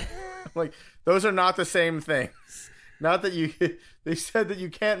care. Like, those are not the same things. Not that you. They said that you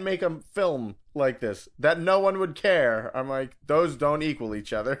can't make a film like this. That no one would care. I'm like, those don't equal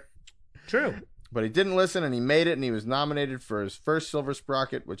each other. True. But he didn't listen, and he made it, and he was nominated for his first Silver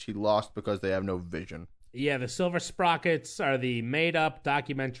Sprocket, which he lost because they have no vision. Yeah, the Silver Sprockets are the made-up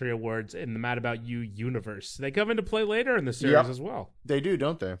documentary awards in the Mad About You universe. They come into play later in the series as well. They do,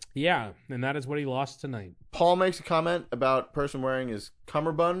 don't they? Yeah, and that is what he lost tonight. Paul makes a comment about person wearing his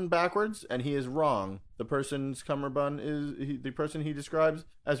cummerbund backwards, and he is wrong. The person's cummerbund is the person he describes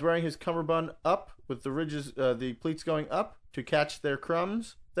as wearing his cummerbund up with the ridges, the pleats going up to catch their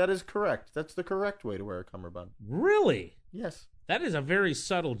crumbs. That is correct. That's the correct way to wear a cummerbund. Really? Yes. That is a very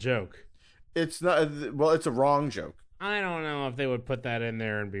subtle joke. It's not. Well, it's a wrong joke. I don't know if they would put that in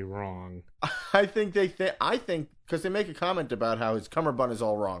there and be wrong. I think I think because they make a comment about how his cummerbund is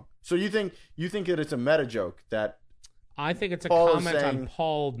all wrong. So you think that it's a meta joke that I think it's a Paul is comment saying, on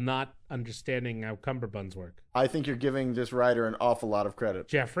Paul not understanding how cummerbunds work. I think you're giving this writer an awful lot of credit.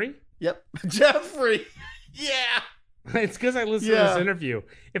 Jeffrey? Yep. Jeffrey. Yeah. It's because I listened to this interview.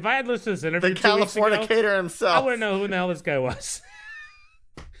 If I had listened to this interview the 2 weeks ago, Californicator himself, I wouldn't know who the hell this guy was.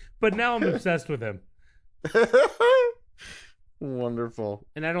 But now I'm obsessed with him. Wonderful.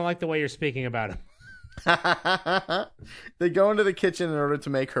 And I don't like the way you're speaking about him. They go into the kitchen in order to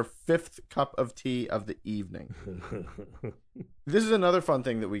make her 5th cup of tea of the evening. This is another fun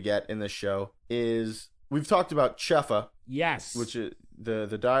thing that we get in this show is we've talked about Cheffa. Yes. Which is the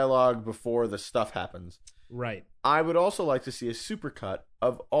dialogue before the stuff happens. Right. I would also like to see a supercut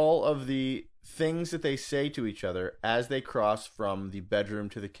of all of the things that they say to each other as they cross from the bedroom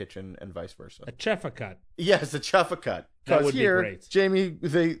to the kitchen and vice versa. A Cheffa cut. Yes, a Cheffa cut. That would here, be great. Jamie,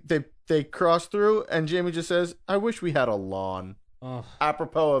 they cross through, and Jamie just says, "I wish we had a lawn." Oh.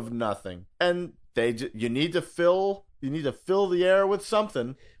 Apropos of nothing, and you need to fill the air with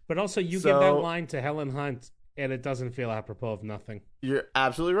something. But also, you give that line to Helen Hunt, and it doesn't feel apropos of nothing. You're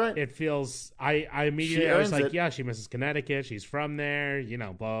absolutely right. It feels. I immediately I was like, yeah, she misses Connecticut. She's from there.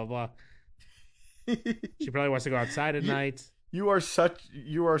 Blah blah blah. She probably wants to go outside at night. You are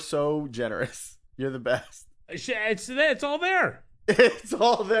so generous. You're the best. It's all there. It's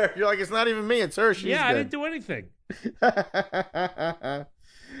all there. You're like, it's not even me. It's her. She's good. I didn't do anything.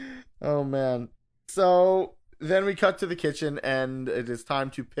 Oh, man. So then we cut to the kitchen, and it is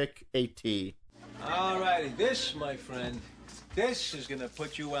time to pick a tea. All righty. This, my friend, this is going to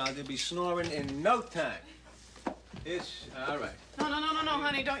put you out. You'll be snoring in no time. It's all right. No,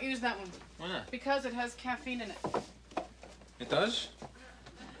 honey, don't use that one. Why not? Because it has caffeine in it. It does?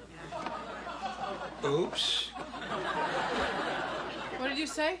 Oops. What did you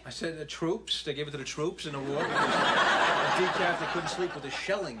say? I said the troops. They gave it to the troops in the war. Decaf, they couldn't sleep with the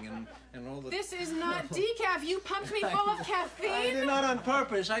shelling and all the... This is not decaf. You pumped me full of caffeine. I did not on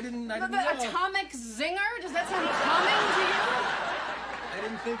purpose. I didn't know. Atomic Zinger? Does that sound calming to you? I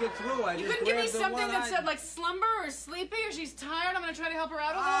didn't think it through. You couldn't give me something that said like slumber or sleepy or she's tired. I'm going to try to help her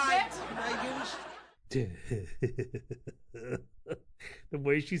out a little bit. The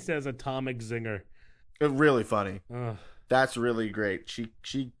way she says atomic zinger. It's really funny. Ugh. That's really great.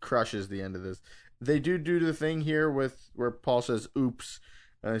 She crushes the end of this. They do the thing here where Paul says oops.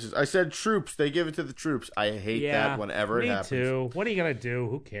 And he says, I said troops. They give it to the troops. I hate that whenever it happens. Me too. What are you going to do?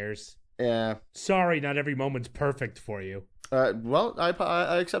 Who cares? Yeah. Sorry, not every moment's perfect for you. Well,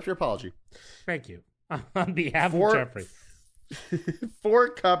 I accept your apology. Thank you. On behalf of Jeffrey. 4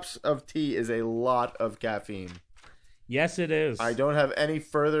 cups of tea is a lot of caffeine. Yes, it is. I don't have any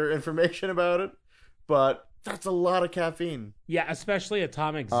further information about it, but that's a lot of caffeine. Yeah, especially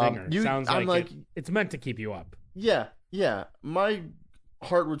Atomic Zinger. Sounds like it's meant to keep you up. Yeah. My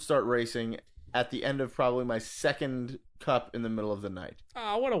heart would start racing at the end of probably my 2nd cup in the middle of the night.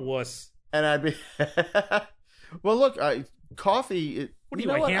 Oh, what a wuss. And I'd be... Well, look, coffee... What are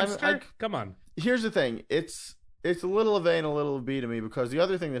you, a hamster? Come on. Here's the thing. It's a little of A and a little of B to me because the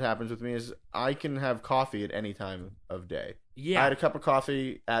other thing that happens with me is I can have coffee at any time of day. Yeah. I had a cup of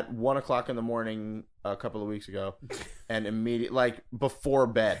coffee at 1 o'clock in the morning a couple of weeks ago and immediately, like, before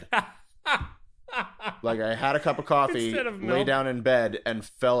bed. Like, I had a cup of coffee, lay down in bed, and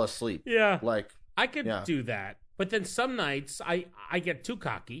fell asleep. Yeah. Like, I could do that. But then some nights I get too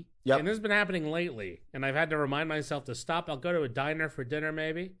cocky. Yep. And this has been happening lately. And I've had to remind myself to stop. I'll go to a diner for dinner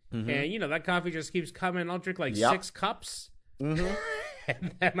maybe. Mm-hmm. And, that coffee just keeps coming. I'll drink like 6 cups. Mm-hmm.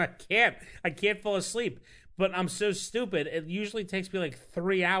 And then I can't fall asleep. But I'm so stupid. It usually takes me like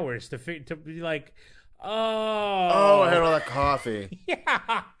 3 hours to be like, I had all that coffee.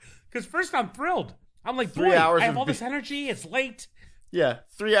 Yeah. Because first I'm thrilled. I'm like, 3 hours I have all this energy. It's late. Yeah,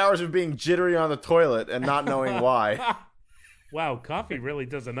 3 hours of being jittery on the toilet and not knowing why. Wow, coffee really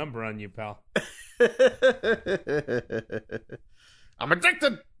does a number on you, pal. I'm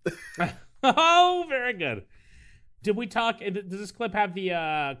addicted. Oh, very good. Did we talk? Does this clip have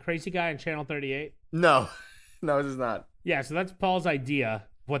the crazy guy on Channel 38? No, it is not. Yeah, so that's Paul's idea of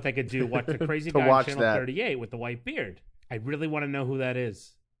what they could do. Watch the crazy guy on watch Channel that. 38 with the white beard. I really want to know who that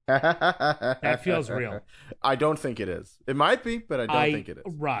is. That feels real. I don't think it is. It might be, but I don't think it is.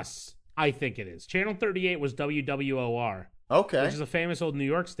 Russ, I think it is. Channel 38 was WWOR, Okay. which is a famous old New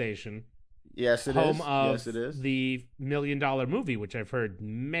York station. Yes, it is. Home of Yes, it is. the $1 Million Movie, which I've heard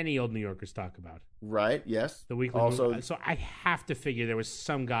many old New Yorkers talk about. Right, yes. The weekly Also, movie. So I have to figure there was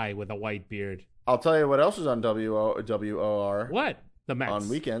some guy with a white beard. I'll tell you what else is on WOR What? The Mets. on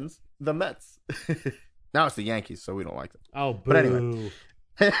weekends. The Mets. Now it's the Yankees, so we don't like them. Oh, boo. But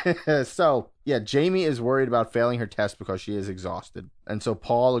anyway. So, yeah, Jamie is worried about failing her test because she is exhausted. And so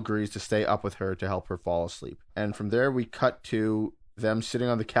Paul agrees to stay up with her to help her fall asleep. And from there, we cut to them sitting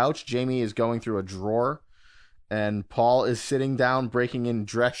on the couch. Jamie is going through a drawer, and Paul is sitting down breaking in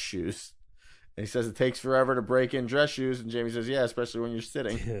dress shoes. And he says it takes forever to break in dress shoes. And Jamie says, yeah, especially when you're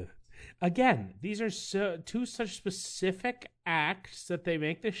sitting. Again, these are two such specific acts that they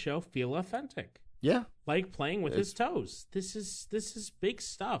make the show feel authentic. Yeah. Like playing with his toes. This is big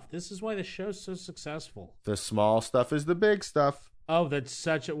stuff. This is why the show's so successful. The small stuff is the big stuff. Oh, that's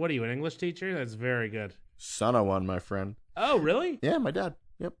such a... What are you, an English teacher? That's very good. Son of one, my friend. Oh, really? Yeah, my dad.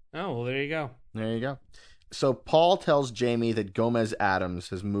 Yep. Oh, well, there you go. There you go. So Paul tells Jamie that Gomez Adams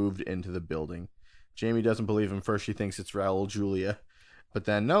has moved into the building. Jamie doesn't believe him. First, she thinks it's Raul Julia. But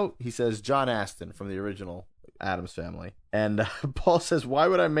then, no, he says John Astin from the original Adams Family. And Paul says, why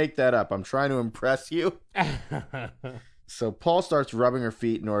would I make that up? I'm trying to impress you. So Paul starts rubbing her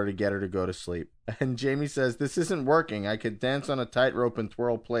feet in order to get her to go to sleep. And Jamie says, this isn't working. I could dance on a tightrope and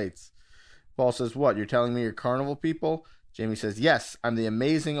twirl plates. Paul says, what? You're telling me you're carnival people? Jamie says, yes, I'm the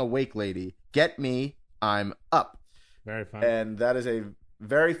amazing awake lady. Get me, I'm up. Very fun. And that is a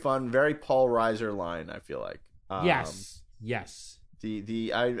very fun, very Paul Reiser line, I feel like. Yes.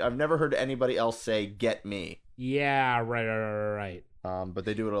 I've never heard anybody else say "get me." Yeah, right. But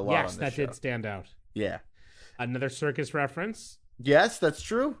they do it a lot. Yes, on this that show. did stand out. Yeah. Another circus reference. Yes, that's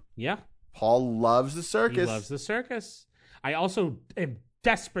true. Yeah. Paul loves the circus. He loves the circus. I also am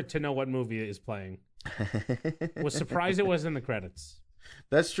desperate to know what movie is playing. Was surprised it was in the credits.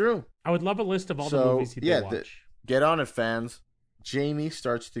 That's true. I would love a list of all the movies he did watch. Get on it, fans. Jamie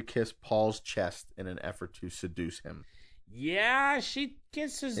starts to kiss Paul's chest in an effort to seduce him. Yeah, she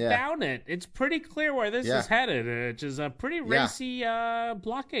kisses down it. It's pretty clear where this is headed, which is a pretty racy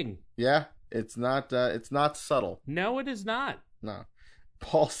blocking. Yeah, it's not subtle. No, it is not. No.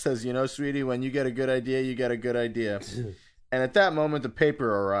 Paul says, sweetie, when you get a good idea, you get a good idea. And at that moment, the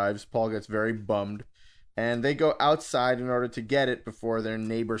paper arrives. Paul gets very bummed. And they go outside in order to get it before their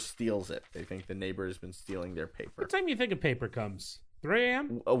neighbor steals it. They think the neighbor has been stealing their paper. What time do you think a paper comes? 3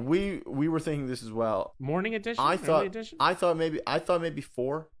 a.m.? We were thinking this as well. Morning edition? Early edition? I thought maybe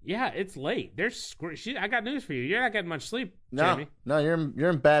 4. Yeah, it's late. I got news for you. You're not getting much sleep, Jamie. No, you're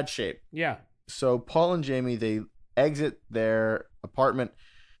in bad shape. Yeah. So Paul and Jamie, they exit their apartment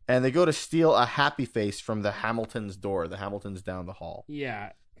and they go to steal a Happy Face from the Hamiltons' door. The Hamiltons down the hall.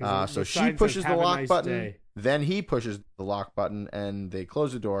 Yeah. So she pushes the lock button. Then he pushes the lock button, and they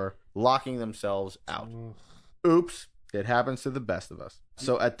close the door, locking themselves out. Oops. It happens to the best of us.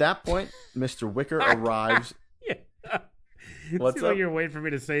 So at that point, Mr. Wicker arrives. Yeah. What's like up? You're waiting for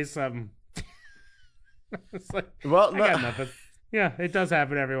me to say something. It's like, Well, I got nothing. Yeah, it does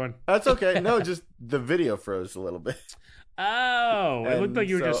happen, everyone. That's okay. No, just the video froze a little bit. Oh, it looked like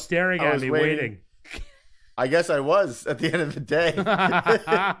you were so just staring I at was me, waiting. I guess I was at the end of the day.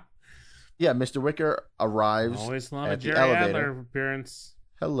 Yeah, Mr. Wicker arrives Always love a at the Jerry elevator. Adler appearance.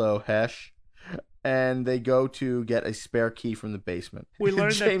 Hello, Hesh. And they go to get a spare key from the basement. We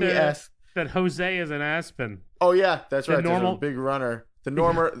learned Jamie asks, that Jose is an Aspen. oh yeah, that's right. normal- There's a big runner.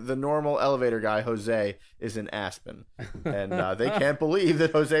 The normal elevator guy, Jose, is in Aspen. And they can't believe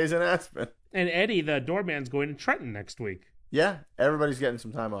that Jose is in Aspen. And Eddie, the doorman's going to Trenton next week. Yeah, everybody's getting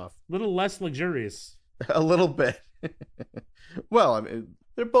some time off. A little less luxurious. A little bit. Well, I mean,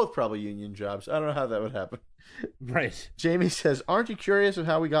 they're both probably union jobs. I don't know how that would happen. Right. Jamie says, aren't you curious of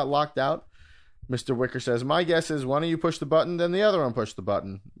how we got locked out? Mr. Wicker says, my guess is one of you pushed the button, then the other one pushed the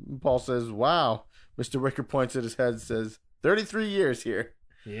button. Paul says, wow. Mr. Wicker points at his head and says, 33 years here.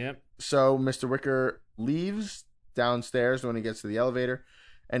 Yep. So Mr. Wicker leaves downstairs when he gets to the elevator,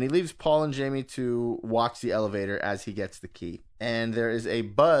 and he leaves Paul and Jamie to watch the elevator as he gets the key. And there is a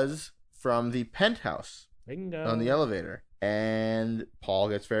buzz from the penthouse Bingo. on the elevator. And Paul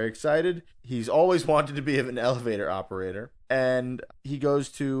gets very excited. He's always wanted to be an elevator operator. And he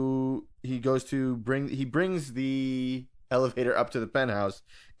brings the elevator up to the penthouse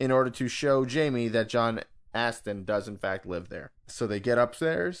in order to show Jamie that John Astin does in fact live there. So they get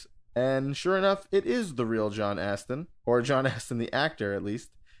upstairs, and sure enough, it is the real John Astin, or John Astin the actor at least,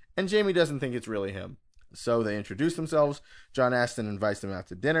 and Jamie doesn't think it's really him. So they introduce themselves. John Astin invites them out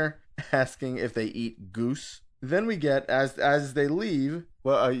to dinner, asking if they eat goose. Then we get, as they leave,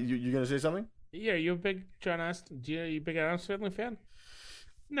 well, you going to say something? Yeah, you a big John Astin? You a big Addams Family fan?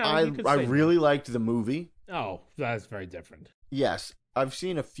 No, I really liked the movie. Oh, that's very different. Yes, I've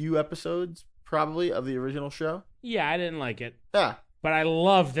seen a few episodes, probably, of the original show. Yeah, I didn't like it. Yeah. But I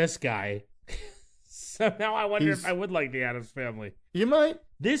love this guy. So now I wonder if I would like the Addams Family. You might.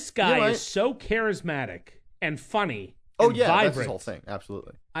 This guy is so charismatic and funny. Oh, and yeah, vibrant. that's his whole thing.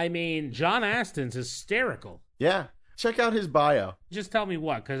 Absolutely. I mean, John Astin's hysterical. Yeah. Check out his bio. Just tell me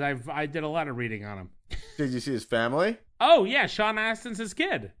what, because I did a lot of reading on him. Did you see his family? Oh, yeah, Sean Astin's his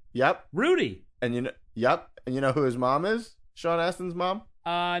kid. Yep. Rudy. And you know who his mom is? Sean Astin's mom?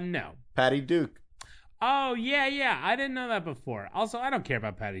 No. Patty Duke. Oh, yeah. I didn't know that before. Also, I don't care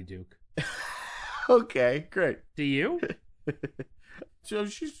about Patty Duke. Okay, great. Do you? So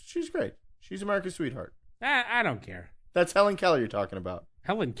she's great. She's America's sweetheart. I don't care. That's Helen Keller you're talking about.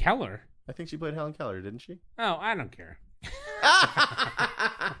 Helen Keller? I think she played Helen Keller, didn't she? Oh, I don't care.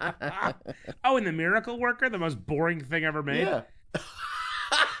 Oh, and The Miracle Worker, the most boring thing ever made? Yeah.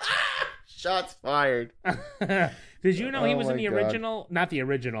 Shots fired. Did you know he was in the God. original? Not the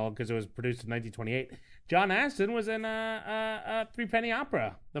original, because it was produced in 1928. John Astin was in Three Penny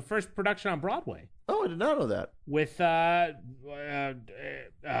Opera, the first production on Broadway. Oh, I did not know that. With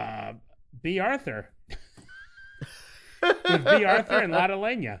B. Arthur. With B. Arthur and Lotte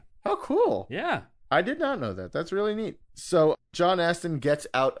Lenya. How cool. Yeah. I did not know that. That's really neat. So John Astin gets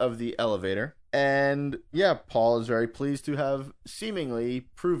out of the elevator, and yeah, Paul is very pleased to have seemingly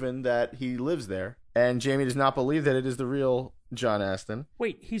proven that he lives there. And Jamie does not believe that it is the real John Astin.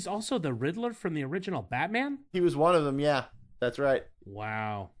 Wait, he's also the Riddler from the original Batman? He was one of them, yeah. That's right.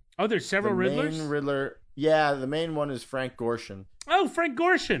 Wow. Oh, there's several Riddlers? The main Riddler, yeah, the main one is Frank Gorshin. Oh, Frank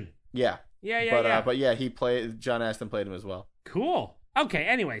Gorshin. Yeah. Yeah. But yeah, John Astin played him as well. Cool. Okay,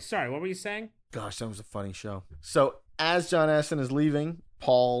 anyway, sorry, what were you saying? Gosh, that was a funny show. So as John Astin is leaving,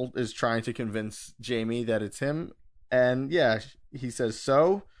 Paul is trying to convince Jamie that it's him. And yeah, he says,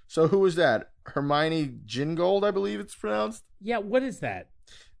 So who was that? Hermione Gingold, I believe it's pronounced. Yeah, what is that?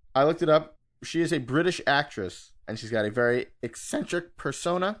 I looked it up. She is a British actress, and she's got a very eccentric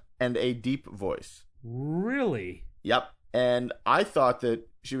persona and a deep voice. Really? Yep. And I thought that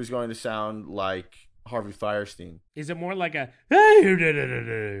she was going to sound like Harvey Firestein. Is it more like a...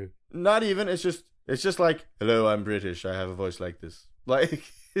 Not even. It's just like, hello, I'm British. I have a voice like this. Like,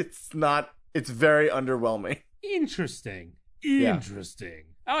 it's very underwhelming. Interesting. Yeah.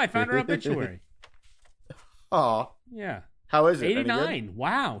 Oh, I found her obituary. Aw. Yeah. How is it? 89.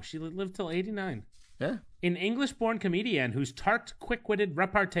 Wow. She lived till 89. Yeah. An English-born comedian whose tart, quick-witted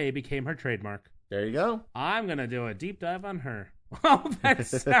repartee became her trademark. There you go. I'm going to do a deep dive on her. Oh, that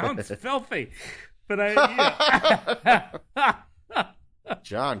sounds filthy. But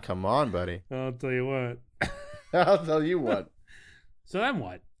John, come on, buddy. I'll tell you what. I'll tell you what. So then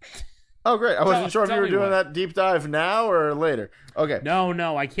what? Oh, great. I wasn't sure if you were doing that deep dive now or later. Okay.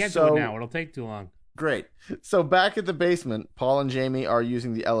 No, I can't do it now. It'll take too long. Great. So back at the basement, Paul and Jamie are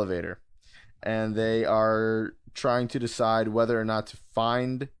using the elevator, and they are trying to decide whether or not to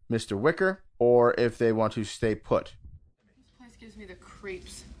find Mr. Wicker or if they want to stay put. This place gives me the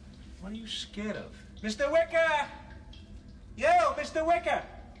creeps. What are you scared of? Mr. Wicker! Yo, Mr. Wicker!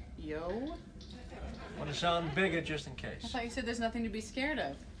 Yo? Want to sound bigger just in I case. thought you said there's nothing to be scared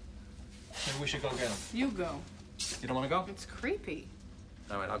of. Maybe we should go get him. You go. You don't want to go? It's creepy.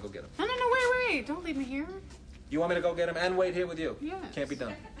 All right, I'll go get him. No, wait. Don't leave me here. You want me to go get him and wait here with you? Yes. Can't be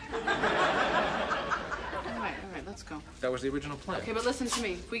done. All right, let's go. That was the original plan. Okay, but listen to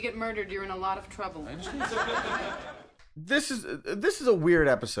me. If we get murdered, you're in a lot of trouble. I understand. This is a weird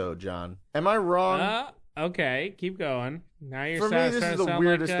episode, John. Am I wrong? Okay, keep going. Now you're For me, this is the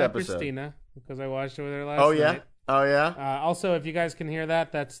weirdest episode. Christina, because I watched it with her last night. Oh, yeah? Also, if you guys can hear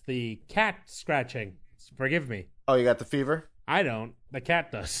that, that's the cat scratching. Forgive me. Oh, you got the fever? I don't. The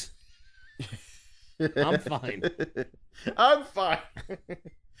cat does. I'm fine. I'm fine.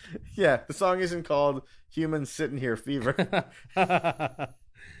 Yeah, the song isn't called Humans Sitting Here Fever.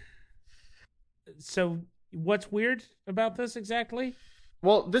 So, what's weird about this exactly?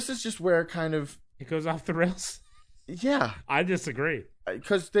 Well, this is just where kind of... It goes off the rails? Yeah. I disagree.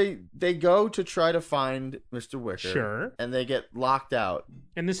 Because they go to try to find Mr. Wicker. Sure. And they get locked out.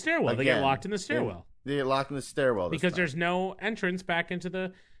 In the stairwell. They get Again. locked in the stairwell. They get locked in the stairwell this Because time. there's no entrance back into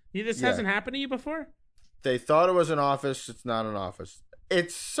the... This hasn't happened to you before? They thought it was an office. It's not an office.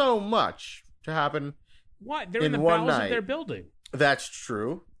 It's so much to happen. What? They're in the one bowels night. of their building. That's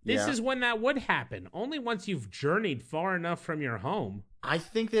true. This Yeah. is when that would happen. Only once you've journeyed far enough from your home. I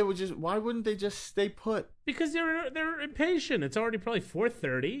think they would just... Why wouldn't they just stay put? Because they're impatient. It's already probably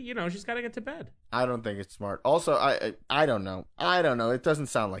 4:30. You know, she's got to get to bed. I don't think it's smart. Also, I don't know. I don't know. It doesn't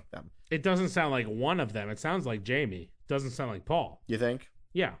sound like them. It doesn't sound like one of them. It sounds like Jamie. It doesn't sound like Paul. You think?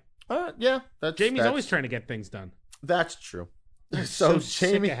 Yeah. Yeah. Jamie's always trying to get things done. That's true. I'm So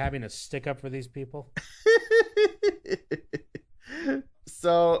sick Jamie... of having to stick up for these people.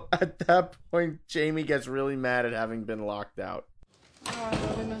 So at that point, Jamie gets really mad at having been locked out.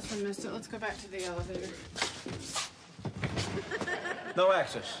 Oh, we must have missed it. Let's go back to the elevator. No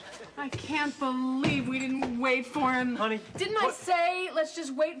access. I can't believe we didn't wait for him. Honey, Didn't I say let's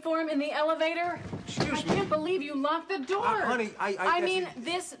just wait for him in the elevator? Excuse I can't believe you locked the door. honey, I mean,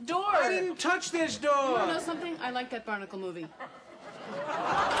 this door. I didn't touch this You want to door. know something? I like that Barnacle movie.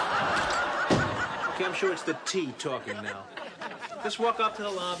 Okay, I'm sure it's the T talking now. Just walk up to the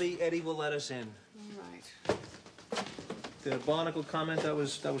lobby. Eddie will let us in. All right. The Barnacle comment, that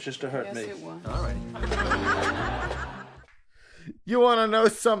was just to hurt Yes, me. it was. All right. You want to know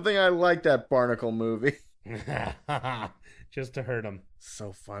something? I like that Barnacle movie. Just to hurt him.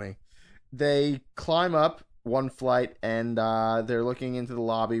 So funny. They climb up one flight and they're looking into the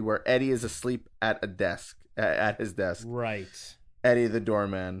lobby where Eddie is asleep at a desk, at his desk. Right. Eddie the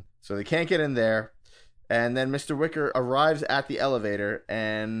doorman. So they can't get in there. And then Mr. Wicker arrives at the elevator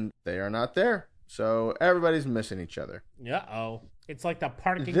and they are not there. So everybody's missing each other. Uh-oh. It's like the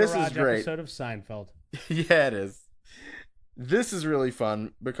parking This is garage great. episode of Seinfeld. Yeah, it is. This is really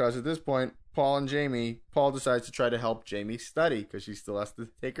fun because at this point, Paul decides to try to help Jamie study because she still has to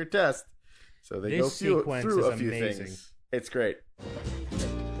take her test. So they This go sequence through is a few amazing. things. It's great.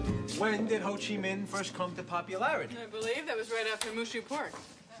 When did Ho Chi Minh first come to popularity? I believe that was right after Mushu Park.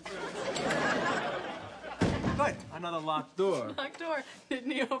 Good. Another locked door. Locked door.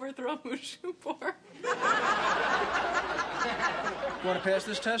 Didn't he overthrow Mushu Park? Want to pass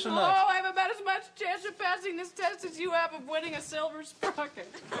this test or Oh, not? I have about as much chance of passing this test as you have of winning a silver sprocket.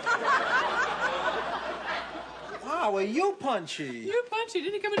 Wow, are you punchy? You punchy.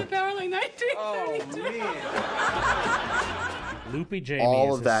 Didn't he come into power like 1932? Oh, man. Loopy Jamie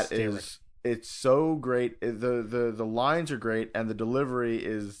All is of that hysterical. it's so great. The lines are great and the delivery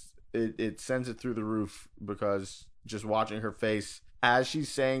is it sends it through the roof because just watching her face as she's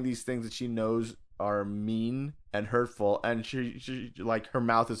saying these things that she knows are mean and hurtful and she like her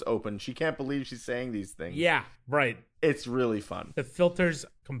mouth is open. She can't believe she's saying these things. Yeah, right. It's really fun. The filter's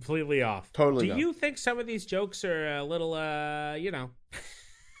completely off. Totally Do done. you think some of these jokes are a little,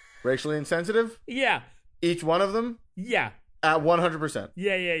 Racially insensitive? Yeah. Each one of them? Yeah. At 100%.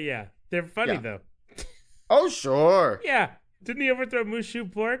 Yeah. They're funny, Yeah. though. Oh, sure. Yeah. Didn't he overthrow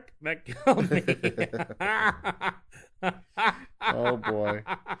Mushu Pork? That killed me. Oh, boy.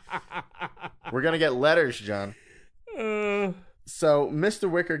 We're going to get letters, John. So Mr.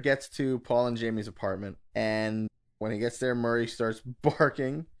 Wicker gets to Paul and Jamie's apartment, and when he gets there, Murray starts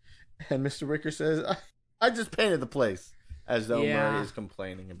barking, and Mr. Wicker says, I just painted the place, as though Yeah. Murray is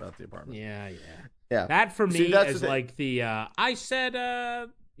complaining about the apartment. Yeah. Yeah. That for See, me that's is the thing. like the, I said,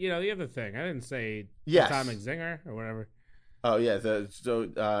 the other thing. I didn't say Yes. Atomic Zinger or whatever. Oh, yeah.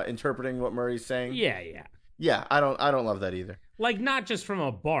 Interpreting what Murray's saying? Yeah. Yeah, I don't love that either. Like, not just from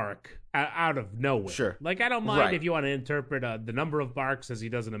a bark out of nowhere. Sure. Like, I don't mind Right. if you want to interpret the number of barks as he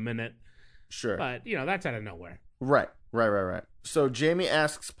does in a minute. Sure. But, that's out of nowhere. Right. So Jamie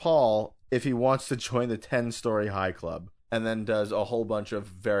asks Paul if he wants to join the 10-story high club, and then does a whole bunch of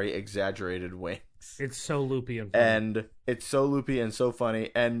very exaggerated winks. It's so loopy and funny. And it's so loopy and so funny.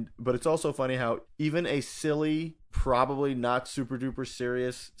 But it's also funny how even a silly, probably not super duper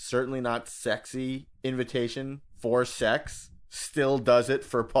serious, certainly not sexy invitation for sex still does it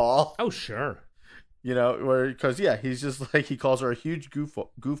for Paul. Oh, sure. Because he's just like, he calls her a huge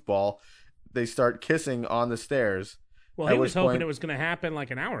goofball. They start kissing on the stairs. Well, At he was which hoping point- it was going to happen like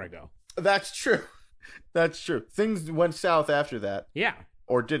an hour ago. That's true. Things went south after that. Yeah.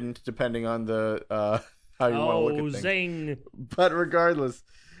 Or didn't, depending on the how you want to look at things. Zing. But regardless,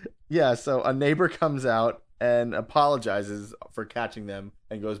 yeah, so a neighbor comes out and apologizes for catching them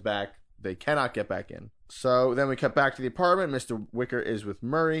and goes back. They cannot get back in. So then we cut back to the apartment. Mr. Wicker is with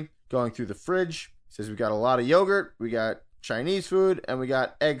Murray, going through the fridge. Says we got a lot of yogurt, we got Chinese food, and we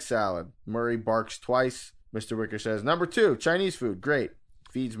got egg salad. Murray barks twice Mr. Wicker says, number 2, Chinese food. Great.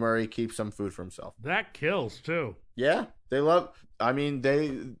 Feeds Murray, keeps some food for himself. That kills, too. Yeah,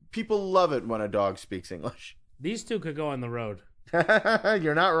 people love it when a dog speaks English. These two could go on the road.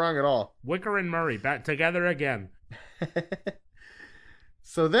 You're not wrong at all. Wicker and Murray back together again.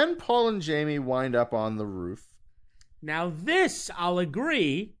 So then Paul and Jamie wind up on the roof. Now this, I'll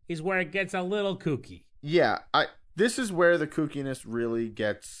agree, is where it gets a little kooky. Yeah, this is where the kookiness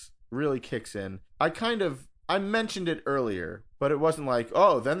really kicks in. I mentioned it earlier, but it wasn't like,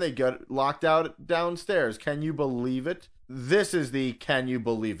 oh, then they get locked out downstairs. Can you believe it? This is the can you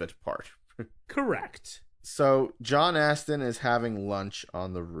believe it part. Correct. So John Astin is having lunch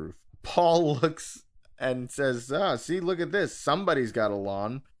on the roof. Paul looks and says, see, look at this. Somebody's got a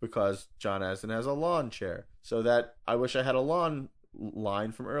lawn, because John Astin has a lawn chair. So that I wish I had a lawn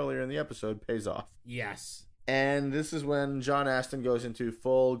line from earlier in the episode pays off. Yes. And this is when John Astin goes into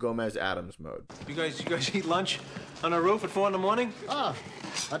full Gomez Addams mode. You guys eat lunch on a roof at 4 in the morning?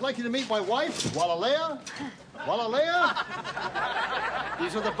 I'd like you to meet my wife, Walalea. Walalea?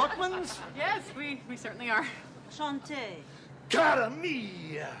 These are the Buckmans? Yes, we certainly are. Chanté. Cara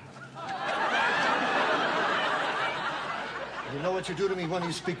mia! You know what you do to me when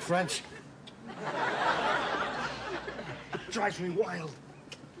you speak French? It drives me wild.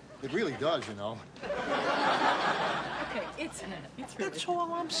 It really does, you know. Okay, it's really... That's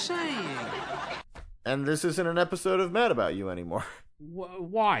all I'm saying. And this isn't an episode of Mad About You anymore.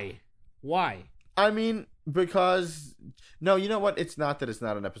 Why? I mean, because... No, you know what? It's not that it's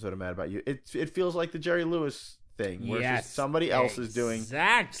not an episode of Mad About You. It feels like the Jerry Lewis thing, where yes, somebody else is doing...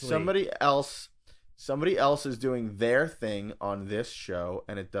 Exactly. Somebody else is doing their thing on this show,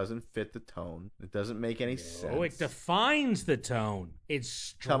 and it doesn't fit the tone. It doesn't make any sense. Oh, it defines the tone. It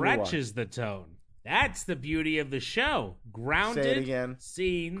stretches the tone. That's the beauty of the show. Grounded Say it again.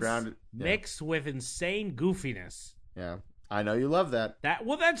 Scenes mixed with insane goofiness. Yeah, I know you love that.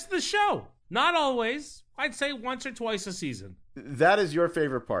 That's the show. Not always. I'd say once or twice a season. That is your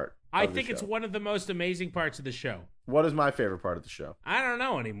favorite part. I think it's one of the most amazing parts of the show. What is my favorite part of the show? I don't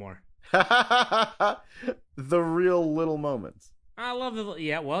know anymore. The real little moments. I love the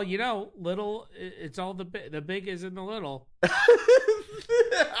little. It's all the big is in the little.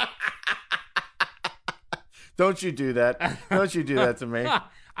 Don't you do that? Don't you do that to me?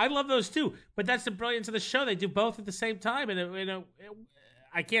 I love those too, but that's the brilliance of the show. They do both at the same time, and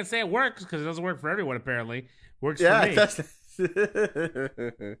I can't say it works because it doesn't work for everyone. Apparently, works for me.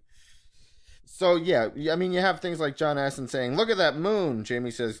 So yeah, I mean, you have things like John Astin saying, "Look at that moon."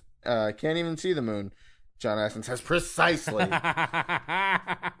 Jamie says, "Can't even see the moon." John Astin says, "Precisely."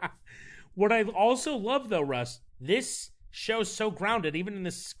 What I also love, though, Russ, this show's so grounded, even in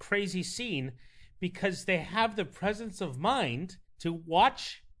this crazy scene, because they have the presence of mind to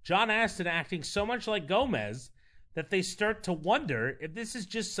watch John Astin acting so much like Gomez that they start to wonder if this is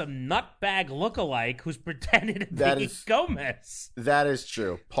just some nutbag lookalike who's pretending to be Gomez. That is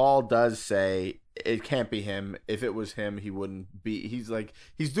true. Paul does say it can't be him. If it was him, he wouldn't be. He's like,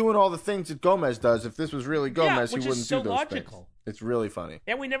 he's doing all the things that Gomez does. If this was really Gomez, he wouldn't do those logical things. It's really funny.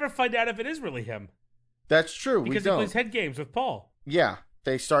 And we never find out if it is really him. That's true. Because he plays head games with Paul. Yeah.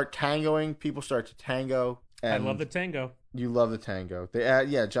 They start tangoing. People start to tango. I love the tango. You love the tango.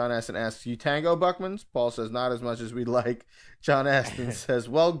 John Astin asks, "You tango, Buckmans?" Paul says, "Not as much as we'd like." John Astin says,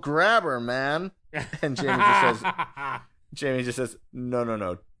 "Well, grab her, man." And Jamie just says,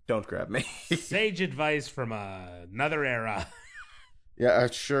 No, don't grab me. Sage advice from another era. Yeah,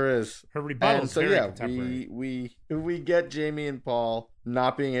 it sure is. Her rebuttal is very contemporary. We get Jamie and Paul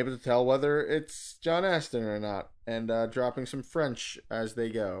not being able to tell whether it's John Astin or not, and dropping some French as they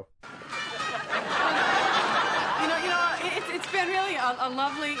go. It's been really a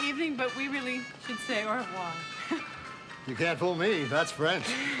lovely evening, but we really should say au revoir. You can't fool me. That's French.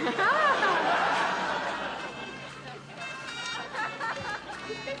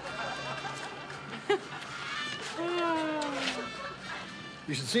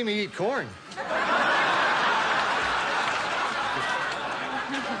 You should see me eat corn.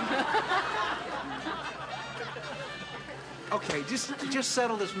 Okay, just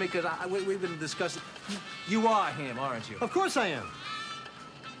settle this, because we've been discussing. You are him, aren't you? Of course I am.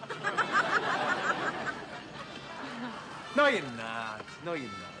 No, you're not. No, you're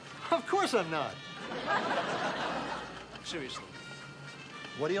not. Of course I'm not. Seriously.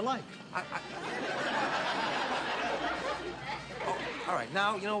 What do you like? Oh, all right,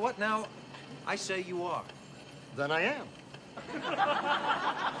 now, you know what? Now, I say you are. Then I am.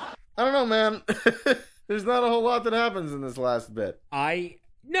 I don't know, man. There's not a whole lot that happens in this last bit.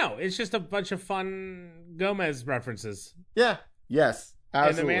 No, it's just a bunch of fun Gomez references. Yeah. Yes.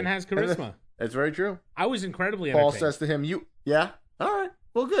 Absolutely. And the man has charisma. It's very true. I was incredibly Paul entertained. says to him, yeah? All right.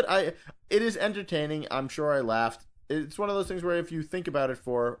 Well, good. It is entertaining. I'm sure I laughed. It's one of those things where if you think about it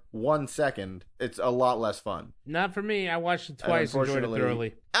for 1 second, it's a lot less fun. Not for me. I watched it twice, enjoyed it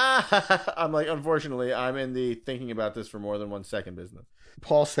thoroughly. I'm like, unfortunately, I'm in the thinking about this for more than 1 second business.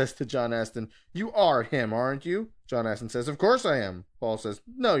 Paul says to John Aston, you are him, aren't you? John Aston says, of course I am. Paul says,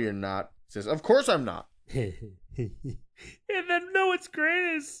 no, you're not. He says, of course I'm not. And then, no, what's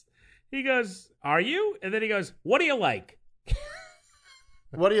great is he goes, are you? And then he goes, what do you like?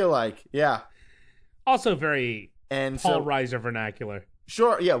 What do you like? Yeah. Also very and Paul Reiser vernacular.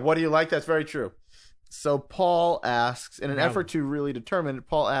 Sure, yeah, what do you like? That's very true. So Paul asks, in an effort to really determine,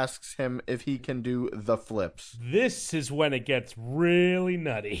 Paul asks him if he can do the flips. This is when it gets really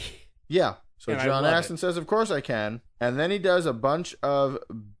nutty. Yeah. So And John Aston says, of course I can. And then he does a bunch of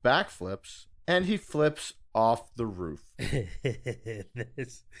backflips, and he flips off the roof.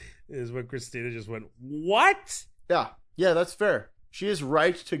 This is when Christina just went, what? Yeah, that's fair. She is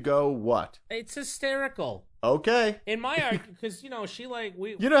right to go what? It's hysterical. Okay. In my argument, because, she like...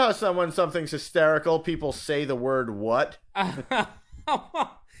 You know how something's hysterical, people say the word what? Everyone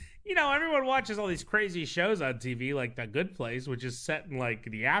watches all these crazy shows on TV, like The Good Place, which is set in, like,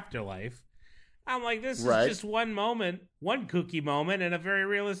 the afterlife. I'm like, this is just one moment, one kooky moment in a very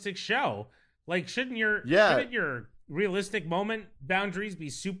realistic show. Like, shouldn't your realistic moment boundaries be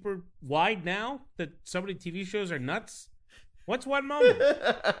super wide now that so many TV shows are nuts? What's one moment?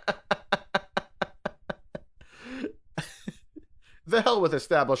 The hell with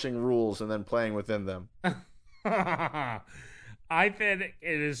establishing rules and then playing within them. I think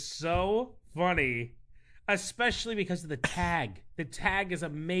it is so funny, especially because of the tag. The tag is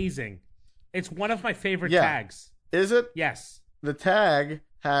amazing. It's one of my favorite tags. Is it? Yes. The tag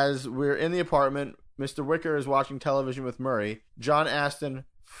has, we're in the apartment. Mr. Wicker is watching television with Murray. John Aston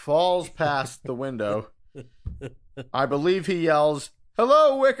falls past the window. I believe he yells,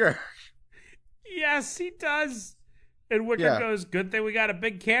 hello, Wicker. Yes, he does. And Wicker goes, good thing we got a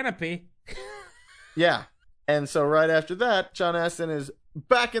big canopy. Yeah. And so right after that, John Aston is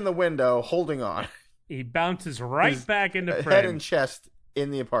back in the window holding on. He bounces back into frame. Head and chest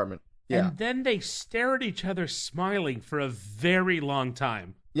in the apartment. Yeah. And then they stare at each other smiling for a very long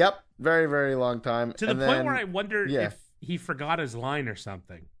time. Yep. Very, very long time. To the point where I wonder if he forgot his line or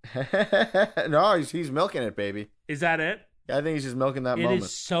something. No, he's milking it, baby. Is that it? I think he's just milking that moment. It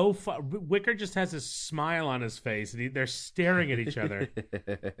is so fun. Wicker just has a smile on his face, and they're staring at each other.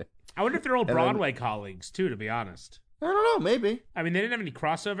 I wonder if they're old Broadway colleagues, too, to be honest. I don't know, maybe. I mean, they didn't have any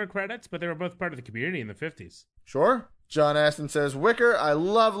crossover credits, but they were both part of the Community in the 50s. Sure. John Aston says, Wicker, I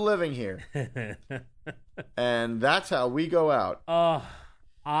love living here. And that's how we go out.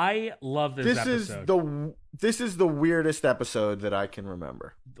 I love this episode. This is the weirdest episode that I can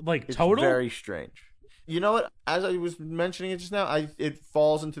remember. Like, it's total? Very strange. You know what? As I was mentioning it just now, it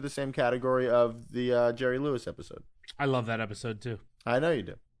falls into the same category of the Jerry Lewis episode. I love that episode, too. I know you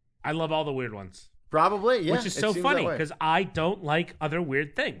do. I love all the weird ones. Probably, yeah. Which is so funny, because I don't like other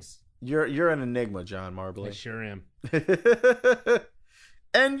weird things. You're an enigma, John Marbley. I sure am.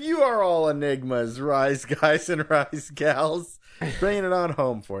 And you are all enigmas, Rise Guys and Rise Gals. Bringing it on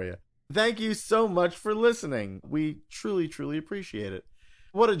home for you. Thank you so much for listening. We truly, truly appreciate it.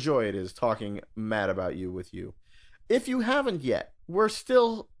 What a joy it is talking Mad About You with you. If you haven't yet, we're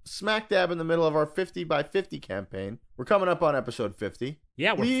still smack dab in the middle of our 50 by 50 campaign. We're coming up on episode 50.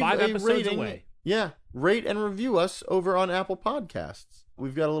 Yeah, we're 5 episodes away. Yeah, rate and review us over on Apple Podcasts.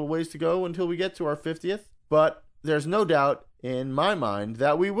 We've got a little ways to go until we get to our 50th, but there's no doubt in my mind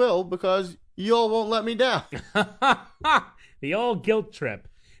that we will, because y'all won't let me down. The old guilt trip.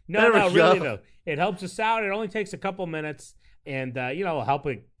 No, really though. It helps us out. It only takes a couple minutes, and help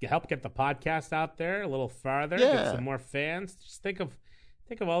get the podcast out there a little farther. Get some more fans. Just think of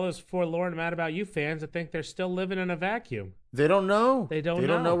all those forlorn Mad About You fans that think they're still living in a vacuum. They don't know. They don't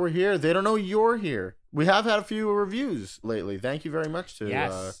know we're here. They don't know you're here. We have had a few reviews lately. Thank you very much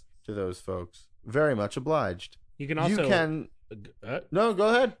to those folks. Very much obliged. You can also no, go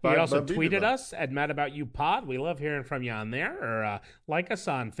ahead. You can also tweet at us at Mad About You Pod. We love hearing from you on there. Or like us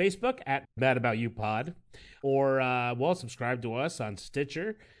on Facebook at Mad About You Pod. Or subscribe to us on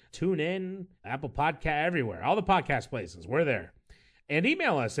Stitcher, TuneIn, Apple Podcast, everywhere. All the podcast places. We're there. And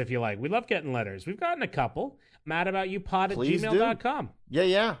email us if you like. We love getting letters. We've gotten a couple. madaboutyoupod@gmail.com.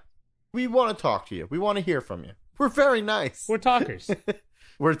 Yeah. We want to talk to you. We want to hear from you. We're very nice. We're talkers.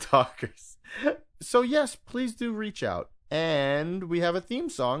 We're talkers. So yes, please do reach out. And we have a theme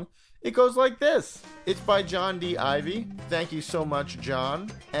song. It goes like this. It's by John D. Ivy. Thank you so much,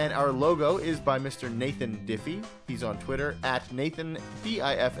 John. And our logo is by Mr. Nathan Diffie. He's on Twitter at Nathan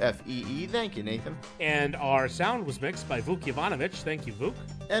Biffee. Thank you, Nathan. And our sound was mixed by Vuk Jovanovic. Thank you, Vuk.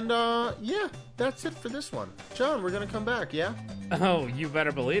 And, yeah, that's it for this one. John, we're gonna come back, yeah? Oh, you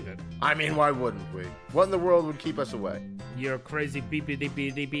better believe it. I mean, why wouldn't we? What in the world would keep us away? You're crazy beep beep beep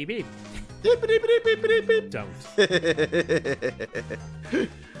beep beep beep beep. Don't.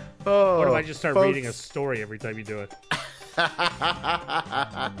 Oh, what if I just start folks. reading a story every time you do it?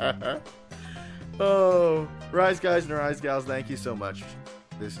 Oh, Rise Guys and Rise Gals, thank you so much.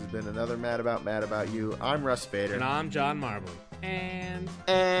 This has been another Mad About You. I'm Russ Fader. And I'm John Marble. And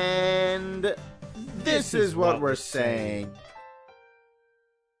this is what we're saying.